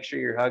do. So make sure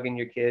you're hugging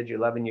your kids, you're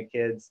loving your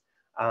kids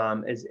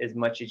as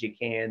much as you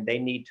can. They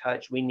need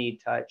touch. We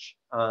need touch.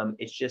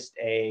 It's just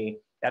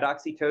that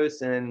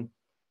oxytocin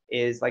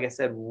is, like I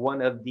said,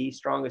 one of the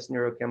strongest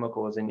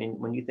neurochemicals. And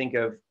when you think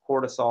of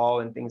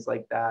cortisol and things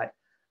like that,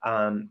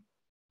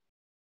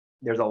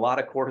 there's a lot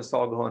of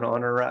cortisol going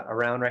on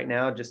around right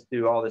now just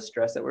through all the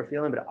stress that we're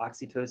feeling. But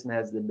oxytocin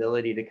has the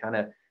ability to kind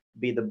of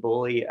be the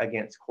bully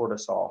against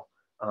cortisol.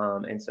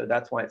 And so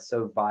that's why it's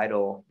so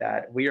vital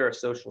that we are a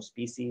social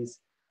species.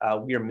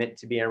 We are meant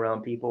to be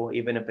around people,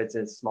 even if it's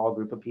a small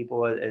group of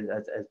people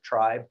as a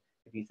tribe,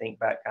 if you think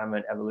back kind of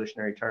in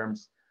evolutionary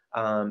terms.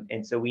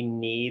 And so we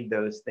need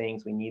those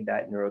things. We need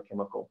that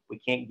neurochemical. We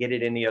can't get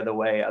it any other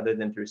way other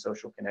than through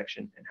social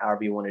connection and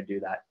however you want to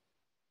do that.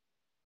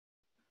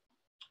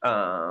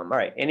 All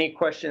right, any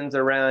questions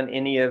around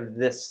any of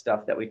this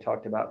stuff that we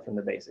talked about from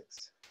the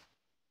basics?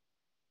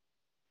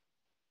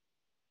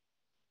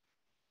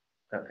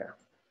 Okay.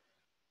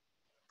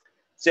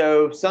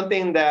 So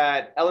something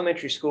that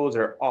elementary schools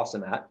are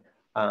awesome at,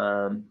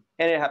 and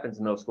it happens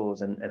in middle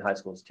schools and high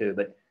schools too,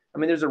 but I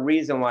mean, there's a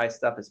reason why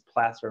stuff is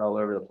plastered all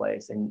over the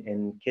place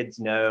and kids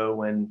know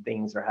when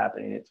things are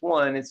happening.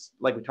 It's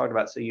like we talked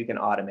about, so you can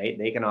automate,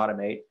 they can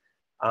automate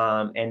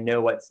and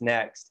know what's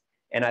next.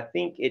 And I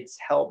think it's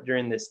helped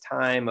during this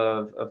time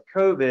of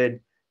COVID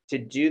to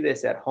do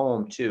this at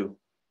home too,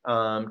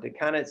 to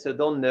kind of, so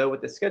they'll know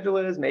what the schedule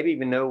is, maybe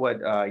even know what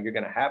you're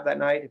going to have that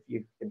night if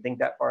you can think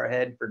that far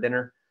ahead for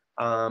dinner.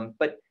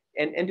 But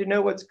to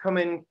know what's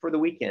coming for the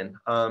weekend.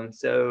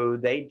 So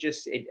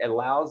it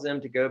allows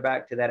them to go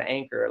back to that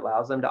anchor, it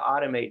allows them to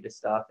automate the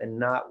stuff and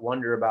not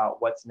wonder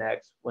about what's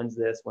next, when's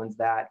this, when's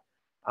that.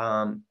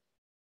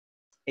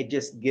 It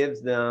just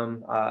gives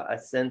them a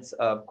sense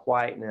of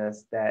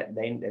quietness that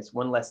it's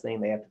one less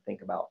thing they have to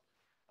think about.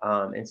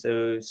 And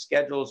so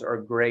schedules are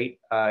great.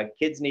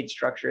 Kids need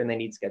structure and they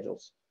need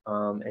schedules.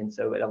 And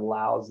so it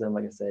allows them,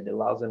 like I said, it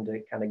allows them to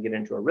kind of get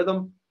into a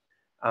rhythm.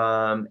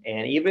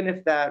 And even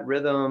if that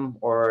rhythm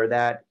or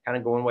that kind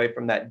of going away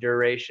from that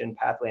duration,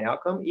 pathway, and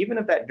outcome, even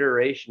if that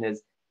duration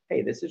is,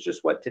 hey, this is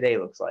just what today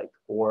looks like,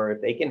 or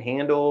if they can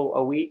handle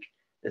a week,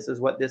 this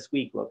is what this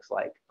week looks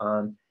like.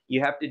 You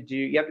have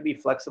to be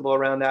flexible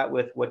around that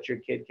with what your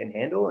kid can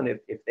handle. And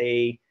if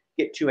they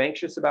get too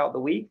anxious about the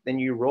week, then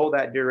you roll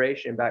that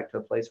duration back to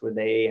a place where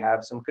they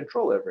have some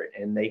control over it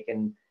and they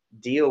can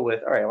deal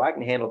with, all right, well, I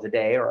can handle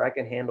today, or I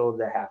can handle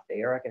the half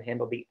day, or I can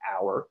handle the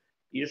hour.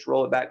 You just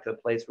roll it back to a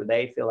place where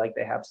they feel like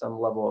they have some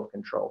level of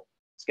control.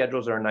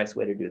 Schedules are a nice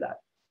way to do that.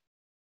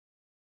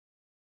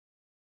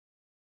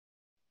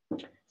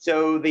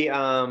 So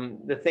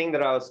the thing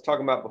that I was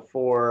talking about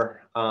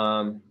before,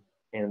 and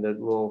the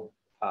little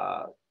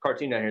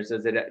cartoon down here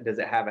says, does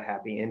it have a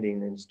happy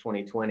ending? And it's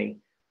 2020.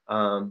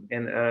 And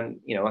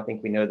I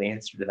think we know the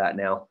answer to that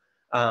now.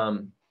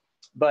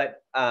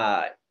 But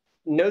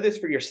know this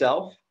for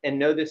yourself and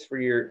know this for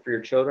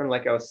your children.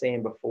 Like I was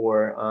saying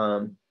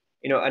before,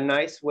 a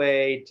nice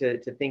way to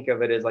think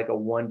of it is like a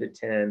 1 to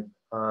 10,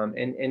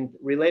 and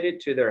related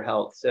to their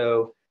health.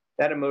 So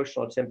that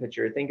emotional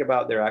temperature, think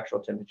about their actual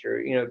temperature.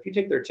 If you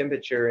take their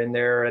temperature and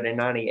they're at a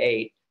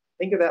 98,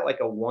 think of that like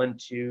a 1,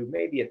 2,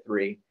 maybe a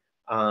 3.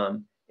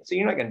 So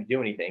you're not going to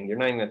do anything. You're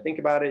not even going to think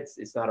about it.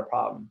 It's not a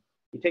problem.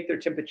 You take their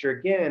temperature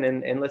again,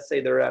 and let's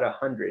say they're at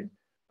 100.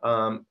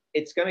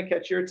 It's going to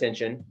catch your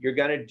attention. You're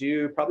going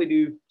to probably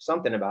do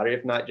something about it.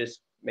 If not, just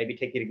maybe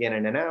take it again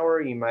in an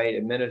hour. You might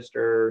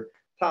administer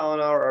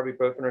Tylenol or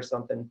ibuprofen or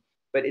something,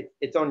 but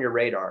it's on your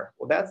radar.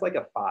 Well, that's like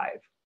a 5.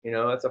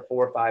 That's a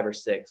 4, 5, or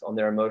 6 on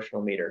their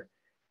emotional meter.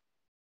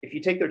 If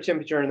you take their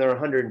temperature and they're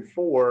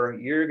 104,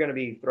 you're going to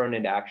be thrown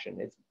into action.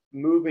 It's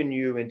moving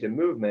you into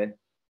movement,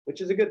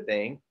 which is a good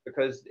thing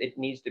because it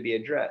needs to be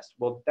addressed.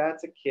 Well,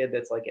 that's a kid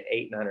that's like an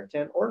 8, 9, or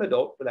 10, or an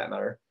adult for that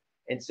matter.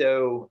 And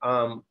so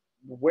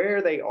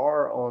where they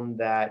are on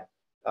that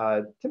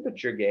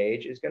temperature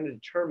gauge is going to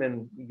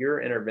determine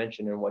your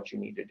intervention and what you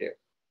need to do.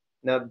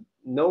 Now,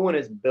 no one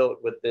is built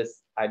with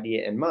this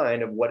idea in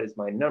mind of what is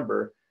my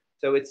number.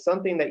 So it's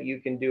something that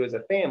you can do as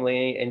a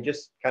family and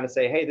just kind of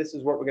say, hey, this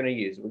is what we're going to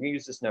use. We're going to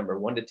use this number,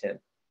 1 to 10.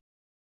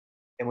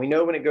 And we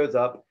know when it goes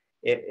up,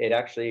 it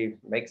actually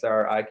makes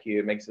our IQ,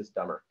 it makes us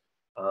dumber.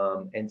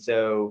 And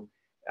so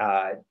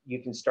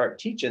you can start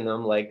teaching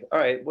them like, all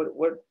right, what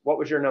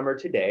was your number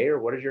today? Or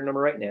what is your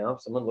number right now?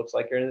 If someone looks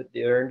like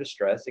they're in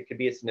distress, it could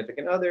be a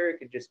significant other, it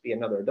could just be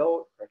another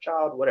adult or a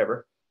child,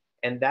 whatever.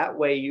 And that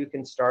way you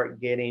can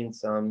start getting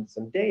some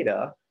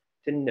data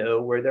to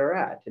know where they're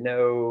at, to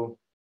know,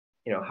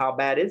 how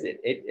bad is it?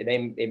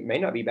 It may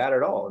not be bad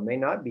at all. It may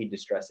not be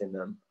distressing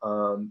them.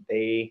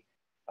 They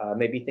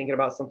may be thinking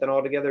about something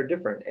altogether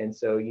different. And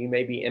so you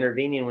may be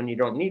intervening when you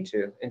don't need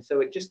to. And so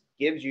it just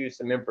gives you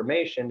some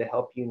information to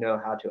help you know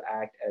how to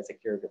act as a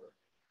caregiver.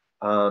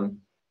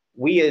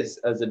 we as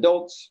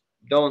adults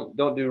don't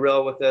do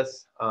real with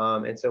this.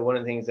 And so one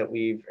of the things that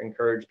we've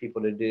encouraged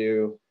people to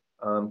do,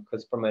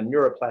 because from a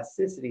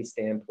neuroplasticity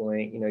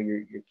standpoint,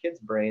 your kids'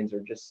 brains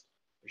are just,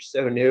 they're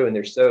so new, and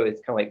it's kind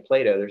of like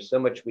Play-Doh. There's so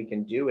much we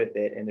can do with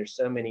it, and there's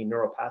so many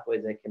neural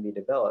pathways that can be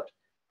developed.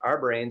 Our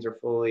brains are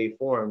fully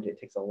formed. It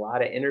takes a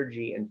lot of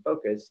energy and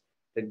focus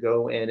to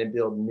go in and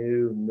build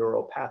new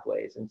neural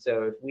pathways. And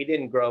so if we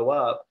didn't grow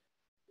up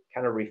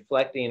kind of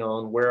reflecting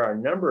on where our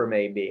number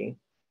may be,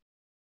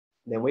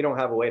 then we don't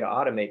have a way to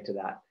automate to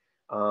that,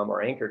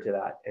 or anchor to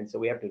that. And so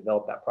we have to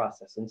develop that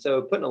process. And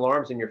so putting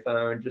alarms in your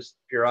phone just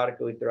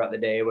periodically throughout the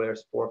day, whether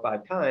it's 4 or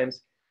 5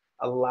 times,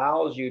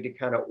 allows you to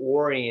kind of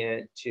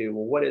orient to,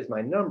 well, what is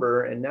my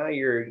number? And now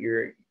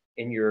you're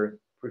in your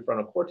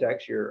prefrontal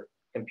cortex, your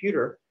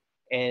computer,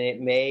 and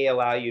it may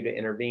allow you to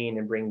intervene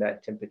and bring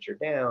that temperature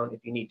down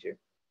if you need to.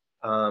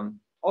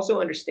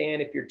 Also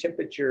understand if your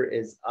temperature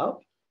is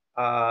up,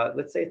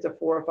 let's say it's a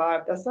 4 or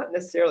 5, that's not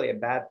necessarily a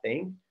bad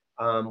thing.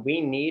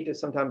 We need to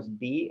sometimes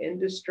be in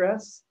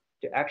distress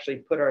to actually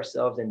put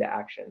ourselves into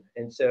action.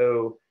 And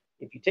so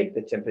if you take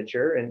the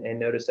temperature and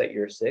notice that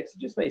you're 6, it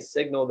just may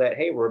signal that,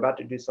 hey, we're about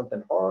to do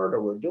something hard,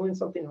 or we're doing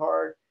something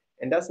hard.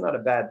 And that's not a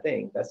bad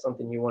thing. That's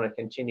something you want to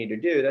continue to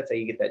do. That's how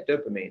you get that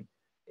dopamine.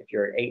 If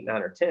you're at 8,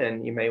 9, or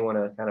 10, you may want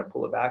to kind of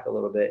pull it back a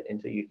little bit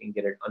until you can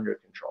get it under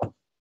control.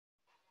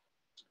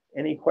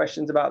 Any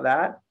questions about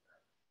that?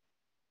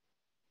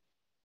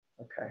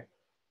 Okay.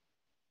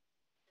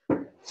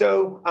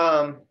 So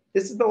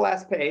this is the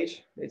last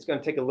page. It's going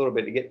to take a little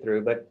bit to get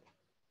through, but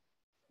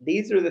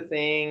these are the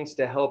things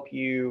to help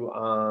you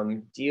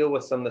deal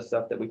with some of the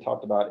stuff that we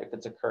talked about if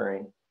it's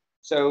occurring.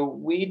 So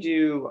we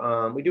do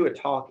a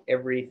talk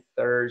every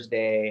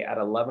Thursday at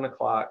 11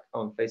 o'clock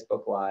on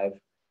Facebook Live.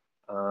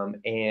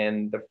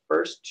 And the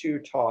first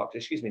talk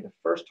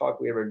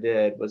we ever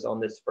did was on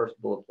this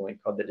first bullet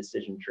point called the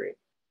decision tree.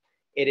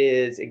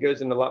 It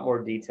goes into a lot more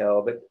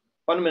detail, but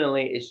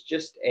fundamentally it's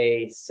just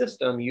a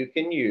system you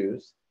can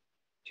use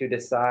to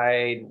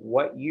decide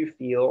what you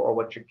feel or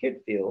what your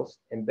kid feels.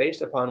 And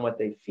based upon what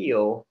they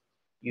feel,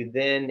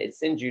 it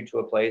sends you to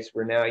a place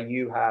where now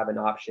you have an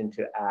option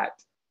to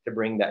act to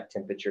bring that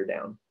temperature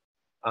down.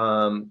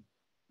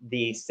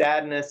 The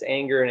sadness,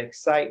 anger, and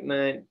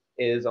excitement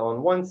is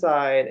on one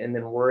side, and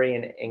then worry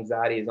and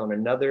anxiety is on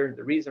another.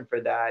 The reason for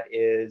that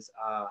is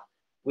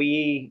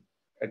we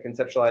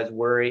conceptualize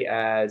worry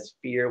as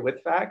fear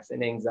with facts,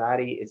 and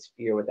anxiety is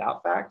fear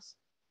without facts.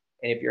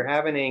 And if you're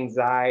having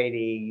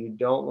anxiety, you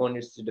don't want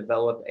us to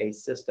develop a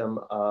system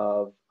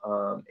of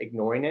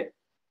ignoring it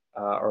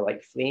or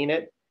like fleeing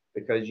it,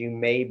 because you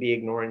may be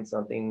ignoring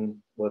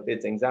something. Well, if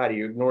it's anxiety,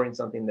 you're ignoring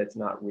something that's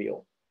not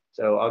real.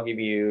 So I'll give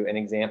you an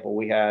example.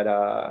 We had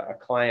a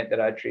client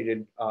that I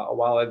treated a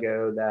while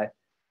ago that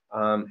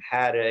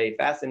had a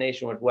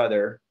fascination with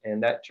weather,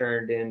 and that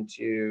turned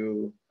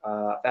into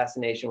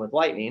fascination with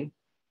lightning.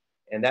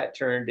 And that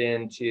turned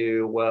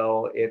into,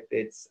 well, if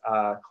it's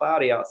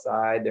cloudy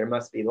outside, there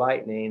must be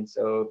lightning.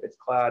 So if it's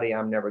cloudy,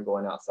 I'm never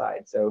going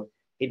outside. So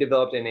he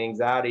developed an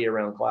anxiety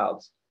around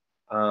clouds.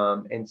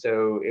 And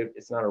so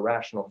it's not a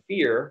rational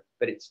fear,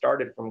 but it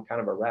started from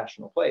kind of a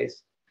rational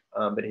place.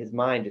 But his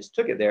mind just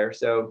took it there.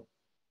 So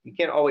you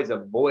can't always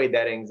avoid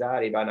that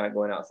anxiety by not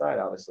going outside,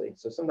 obviously.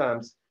 So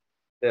sometimes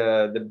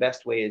the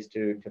best way is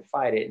to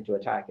fight it and to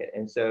attack it.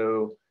 And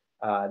so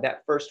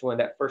that first one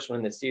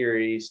in the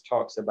series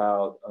talks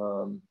about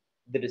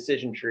the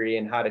decision tree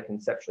and how to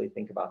conceptually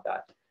think about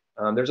that.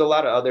 There's a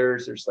lot of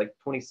others. There's like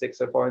 26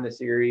 so far in the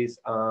series.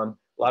 A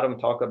lot of them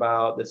talk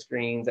about the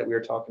screens that we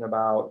were talking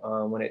about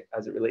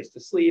as it relates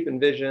to sleep and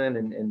vision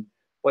and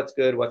what's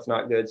good, what's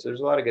not good. So there's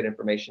a lot of good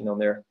information on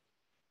there.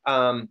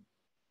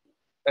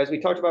 As we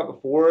talked about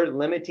before,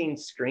 limiting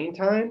screen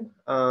time.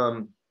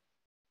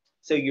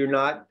 So you're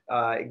not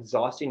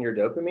exhausting your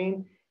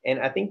dopamine. And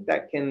I think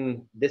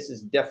this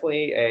is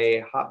definitely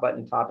a hot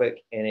button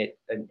topic,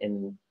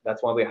 and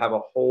that's why we have a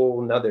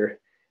whole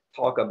nother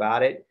talk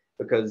about it,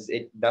 because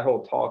that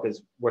whole talk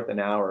is worth an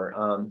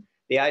hour.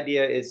 The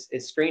idea is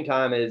screen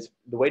time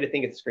the way to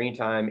think of screen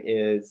time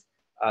is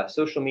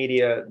social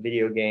media,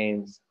 video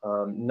games,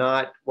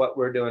 not what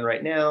we're doing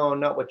right now,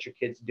 not what your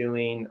kid's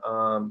doing,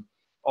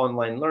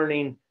 online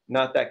learning,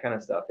 not that kind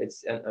of stuff.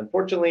 It's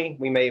unfortunately,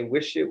 we may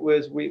wish they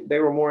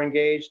were more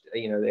engaged.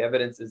 The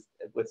evidence is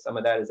with some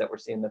of that is that we're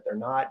seeing that they're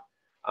not,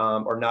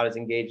 or not as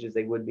engaged as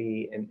they would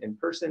be in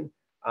person.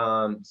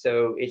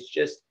 So it's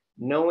just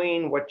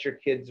knowing what your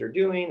kids are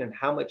doing and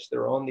how much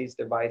they're on these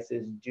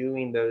devices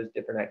doing those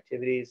different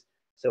activities,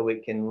 so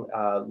it can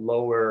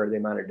lower the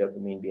amount of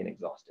dopamine being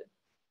exhausted.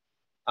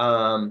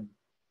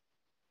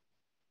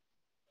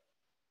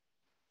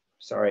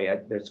 Sorry,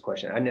 there's a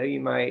question. I know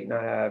you might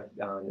not have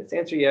this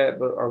answer yet,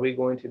 but are we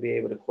going to be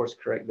able to course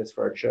correct this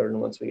for our children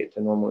once we get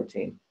to normal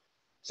routine?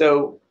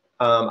 So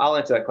I'll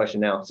answer that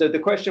question now. So the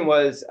question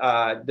was,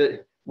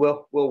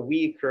 will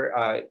we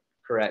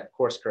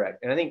course correct?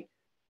 And I think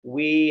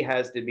we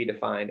has to be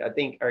defined. I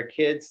think our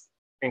kids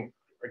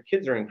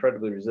are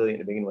incredibly resilient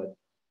to begin with.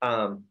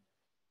 And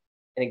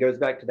it goes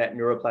back to that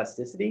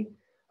neuroplasticity.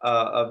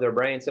 of their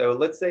brain. So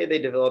let's say they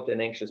developed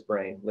an anxious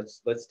brain.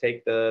 Let's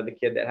take the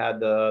kid that had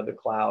the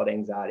cloud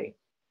anxiety.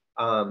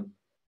 Um,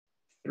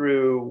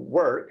 Through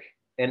work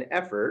and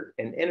effort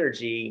and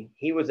energy,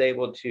 he was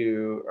able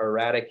to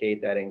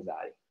eradicate that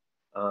anxiety.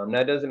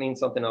 That doesn't mean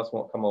something else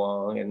won't come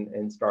along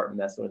and start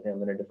messing with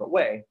him in a different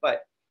way.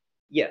 But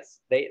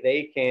yes,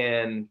 they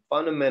can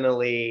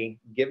fundamentally,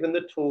 given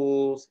the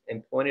tools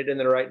and pointed in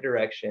the right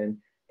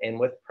direction and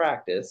with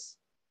practice,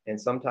 and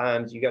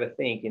sometimes you got to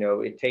think,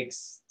 it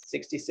takes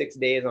 66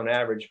 days on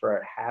average for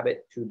a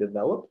habit to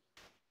develop.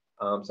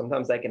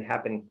 Sometimes that can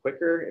happen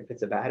quicker if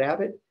it's a bad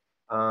habit.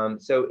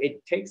 So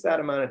it takes that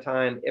amount of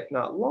time, if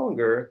not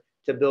longer,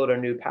 to build a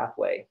new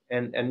pathway.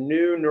 And a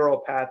new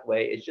neural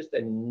pathway is just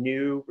a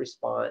new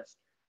response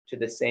to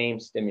the same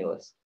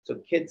stimulus. So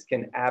kids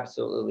can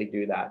absolutely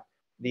do that.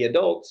 The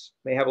adults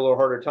may have a little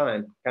harder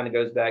time. Kind of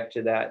goes back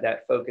to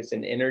that focus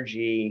and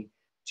energy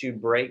to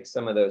break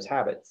some of those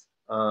habits.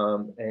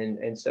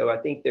 And so I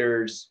think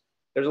there's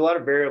a lot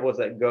of variables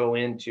that go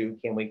into,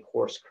 can we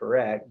course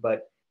correct?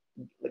 But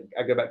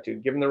I go back to,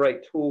 given the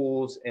right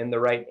tools and the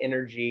right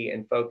energy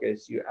and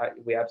focus,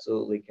 we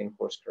absolutely can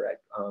course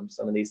correct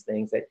some of these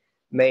things that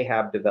may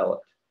have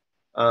developed.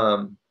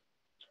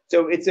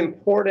 So it's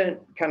important,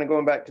 kind of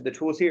going back to the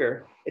tools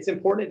here, it's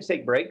important to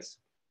take breaks.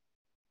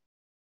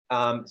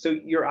 So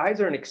your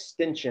eyes are an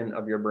extension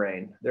of your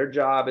brain. Their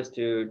job is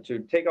to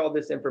take all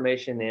this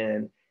information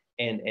in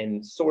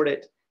and sort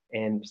it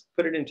and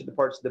put it into the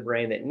parts of the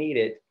brain that need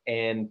it.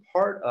 And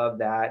part of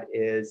that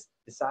is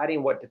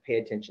deciding what to pay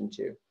attention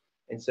to.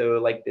 And so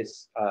like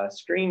this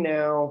screen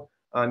now,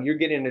 you're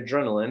getting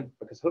adrenaline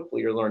because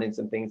hopefully you're learning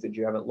some things that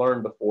you haven't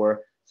learned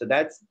before. So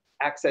that's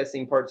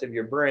accessing parts of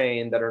your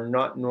brain that are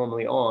not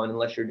normally on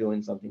unless you're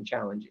doing something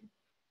challenging.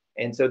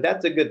 And so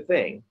that's a good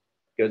thing.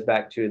 It goes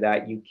back to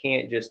that you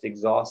can't just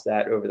exhaust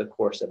that over the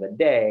course of a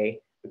day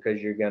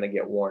because you're going to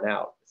get worn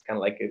out. It's kind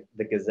of like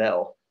the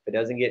gazelle. If it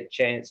doesn't get a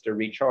chance to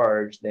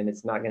recharge, then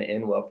it's not going to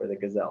end well for the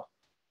gazelle.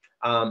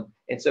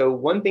 And so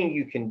one thing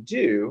you can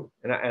do,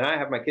 and I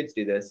have my kids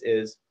do this,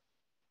 is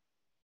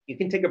you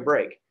can take a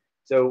break.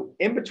 So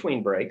in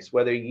between breaks,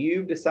 whether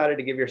you've decided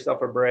to give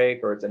yourself a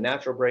break or it's a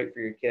natural break for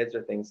your kids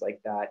or things like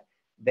that,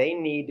 they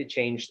need to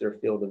change their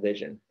field of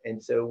vision.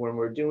 And so when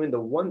we're doing the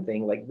one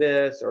thing like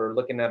this, or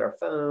looking at our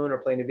phone or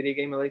playing a video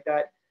game like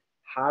that,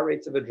 high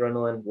rates of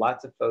adrenaline,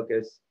 lots of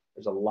focus,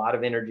 there's a lot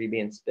of energy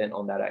being spent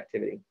on that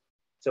activity.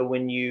 So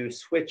when you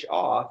switch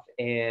off,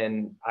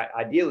 and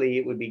ideally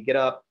it would be get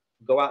up,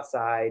 go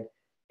outside,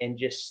 and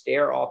just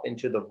stare off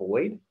into the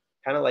void,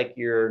 kind of like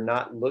you're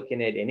not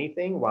looking at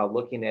anything while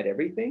looking at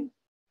everything,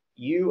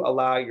 you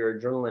allow your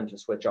adrenaline to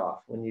switch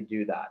off when you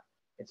do that.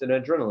 It's an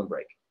adrenaline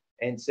break.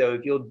 And so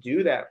if you'll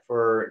do that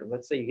for,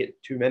 let's say you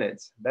get 2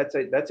 minutes, that's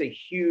a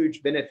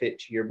huge benefit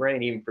to your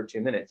brain, even for 2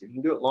 minutes. If you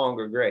can do it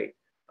longer, great.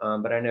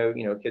 But I know,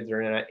 kids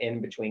are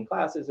in between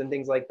classes and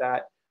things like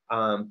that.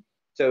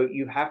 So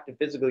you have to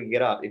physically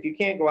get up. If you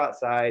can't go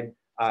outside,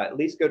 at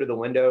least go to the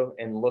window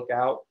and look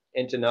out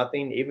into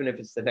nothing, even if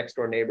it's the next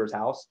door neighbor's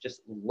house, just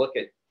look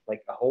at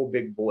like a whole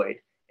big void,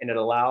 and it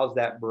allows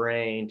that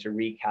brain to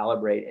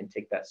recalibrate and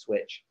take that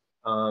switch.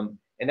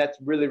 And that's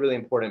really, really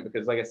important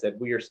because, like I said,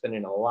 we are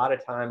spending a lot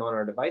of time on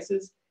our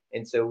devices.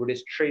 And so we're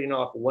just trading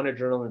off one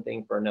adrenaline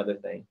thing for another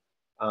thing.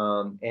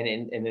 And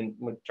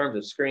in terms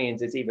of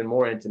screens, it's even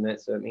more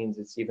intimate. So it means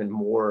it's even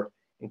more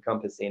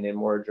encompassing and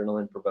more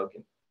adrenaline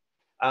provoking.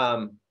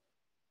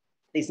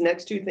 These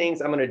next two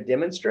things I'm going to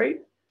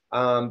demonstrate.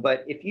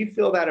 But if you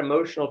feel that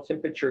emotional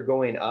temperature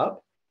going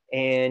up,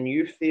 and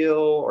you feel,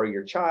 or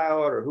your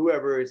child or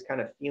whoever is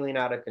kind of feeling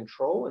out of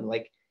control and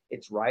like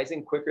it's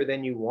rising quicker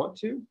than you want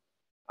to,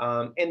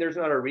 and there's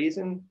not a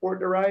reason for it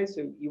to rise,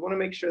 so you want to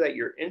make sure that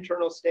your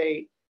internal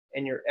state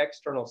and your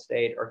external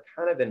state are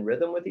kind of in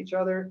rhythm with each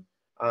other.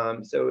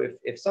 So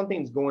if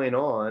something's going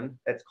on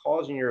that's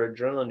causing your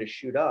adrenaline to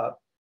shoot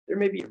up, there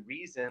may be a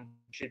reason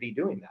you should be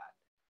doing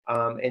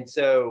that. And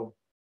so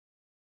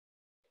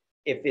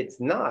if it's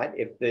not,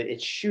 if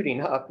it's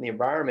shooting up and the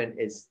environment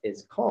is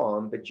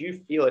calm, but you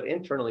feel it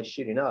internally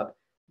shooting up,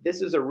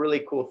 this is a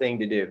really cool thing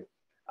to do.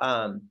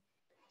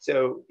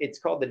 So it's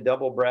called the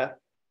double breath.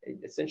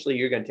 Essentially,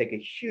 you're going to take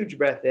a huge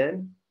breath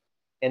in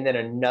and then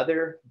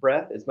another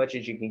breath as much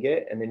as you can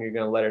get, and then you're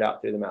going to let it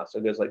out through the mouth. So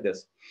it goes like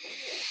this.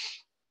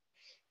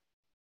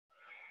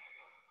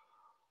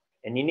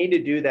 And you need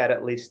to do that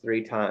at least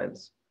 3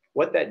 times.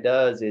 What that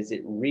does is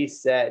it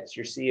resets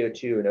your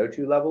CO2 and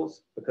O2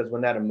 levels, because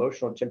when that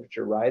emotional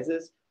temperature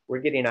rises, we're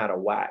getting out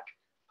of whack.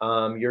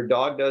 Your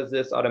dog does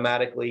this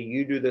automatically.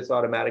 You do this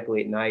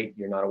automatically at night.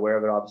 You're not aware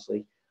of it,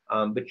 obviously.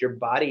 But your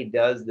body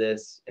does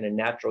this in a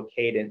natural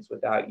cadence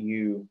without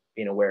you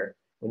being aware.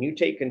 When you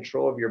take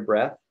control of your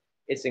breath,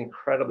 it's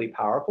incredibly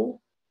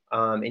powerful.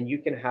 And you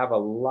can have a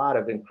lot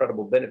of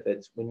incredible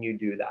benefits when you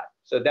do that.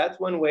 So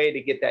that's one way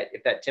to get that,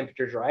 if that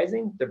temperature is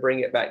rising, to bring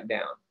it back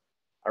down.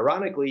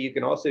 Ironically, you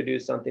can also do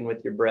something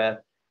with your breath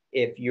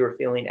if you're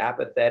feeling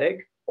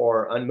apathetic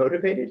or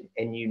unmotivated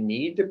and you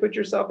need to put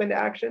yourself into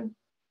action.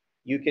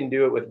 you can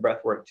do it with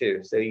breath work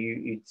too. So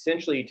you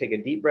essentially you take a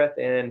deep breath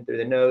in through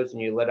the nose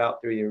and you let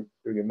out through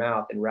your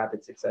mouth in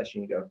rapid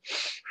succession. You go.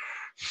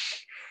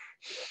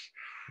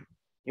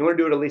 You want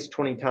to do it at least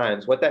 20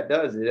 times. What that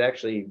does is it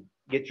actually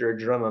gets your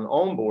adrenaline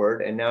on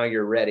board, and now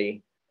you're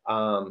ready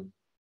to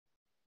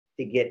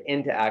get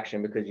into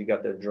action because you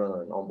got the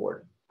adrenaline on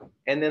board.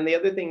 And then the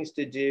other things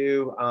to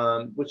do,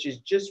 which is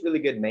just really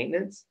good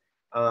maintenance.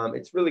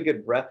 It's really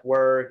good breath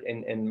work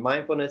and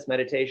mindfulness,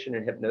 meditation,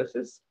 and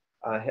hypnosis.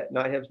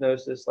 Not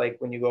hypnosis like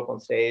when you go up on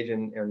stage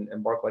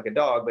and bark like a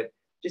dog, but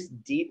just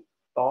deep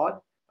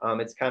thought.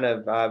 It's kind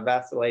of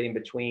vacillating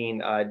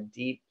between a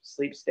deep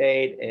sleep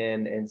state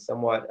and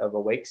somewhat of a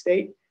wake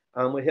state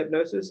with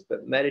hypnosis.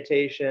 But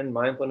meditation,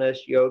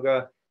 mindfulness,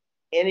 yoga,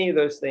 any of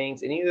those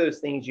things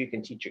you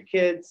can teach your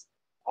kids.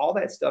 All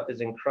that stuff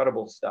is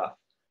incredible stuff.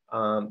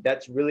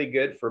 That's really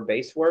good for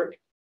base work.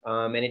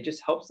 And it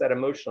just helps that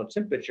emotional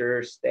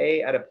temperature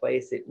stay at a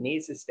place it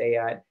needs to stay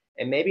at,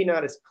 and maybe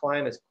not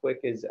climb as quick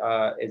as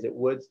it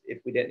would if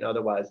we didn't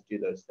otherwise do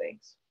those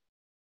things.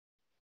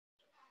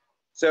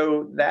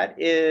 So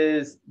that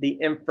is the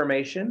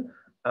information.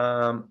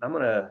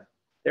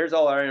 There's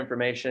all our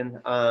information.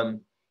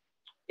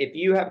 If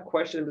you have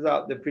questions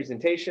about the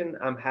presentation,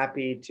 I'm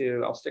happy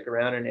to, I'll stick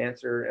around and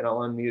answer, and I'll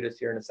unmute us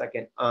here in a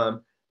second.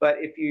 But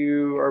if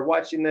you are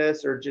watching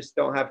this or just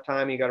don't have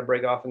time, you got to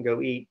break off and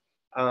go eat,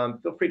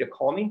 feel free to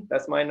call me.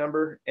 That's my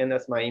number and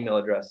that's my email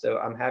address. So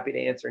I'm happy to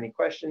answer any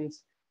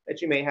questions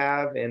that you may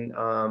have.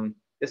 And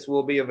this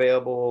will be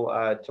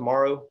available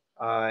tomorrow,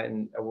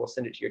 and we'll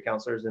send it to your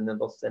counselors, and then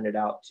they'll send it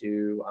out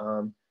to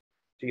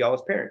y'all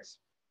as parents.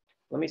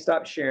 Let me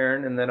stop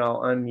sharing and then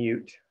I'll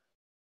unmute.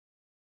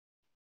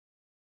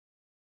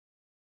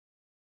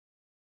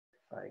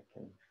 If I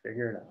can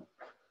figure it out.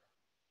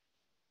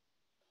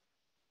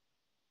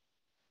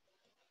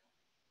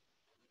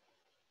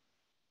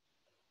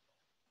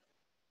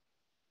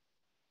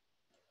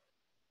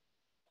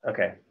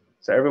 Okay,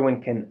 so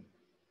everyone can,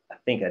 I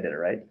think I did it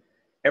right.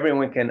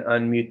 Everyone can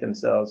unmute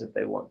themselves if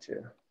they want to,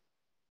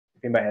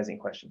 if anybody has any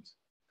questions.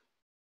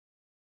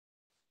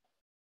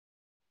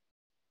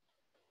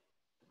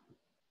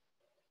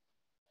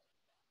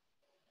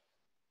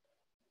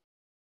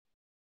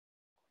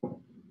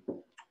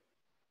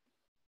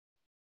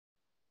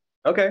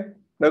 Okay,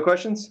 no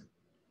questions?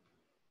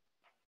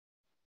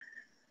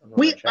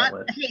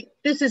 Hey,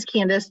 this is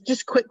Candace.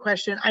 Just a quick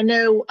question. I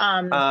know.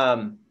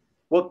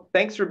 Well,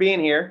 thanks for being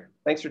here.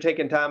 Thanks for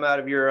taking time out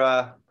of your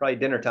probably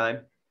dinner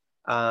time.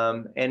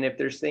 And if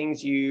there's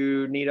things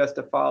you need us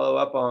to follow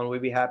up on,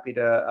 we'd be happy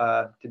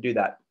to do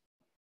that.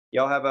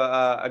 Y'all have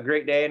a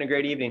great day and a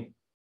great evening.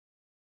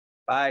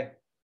 Bye.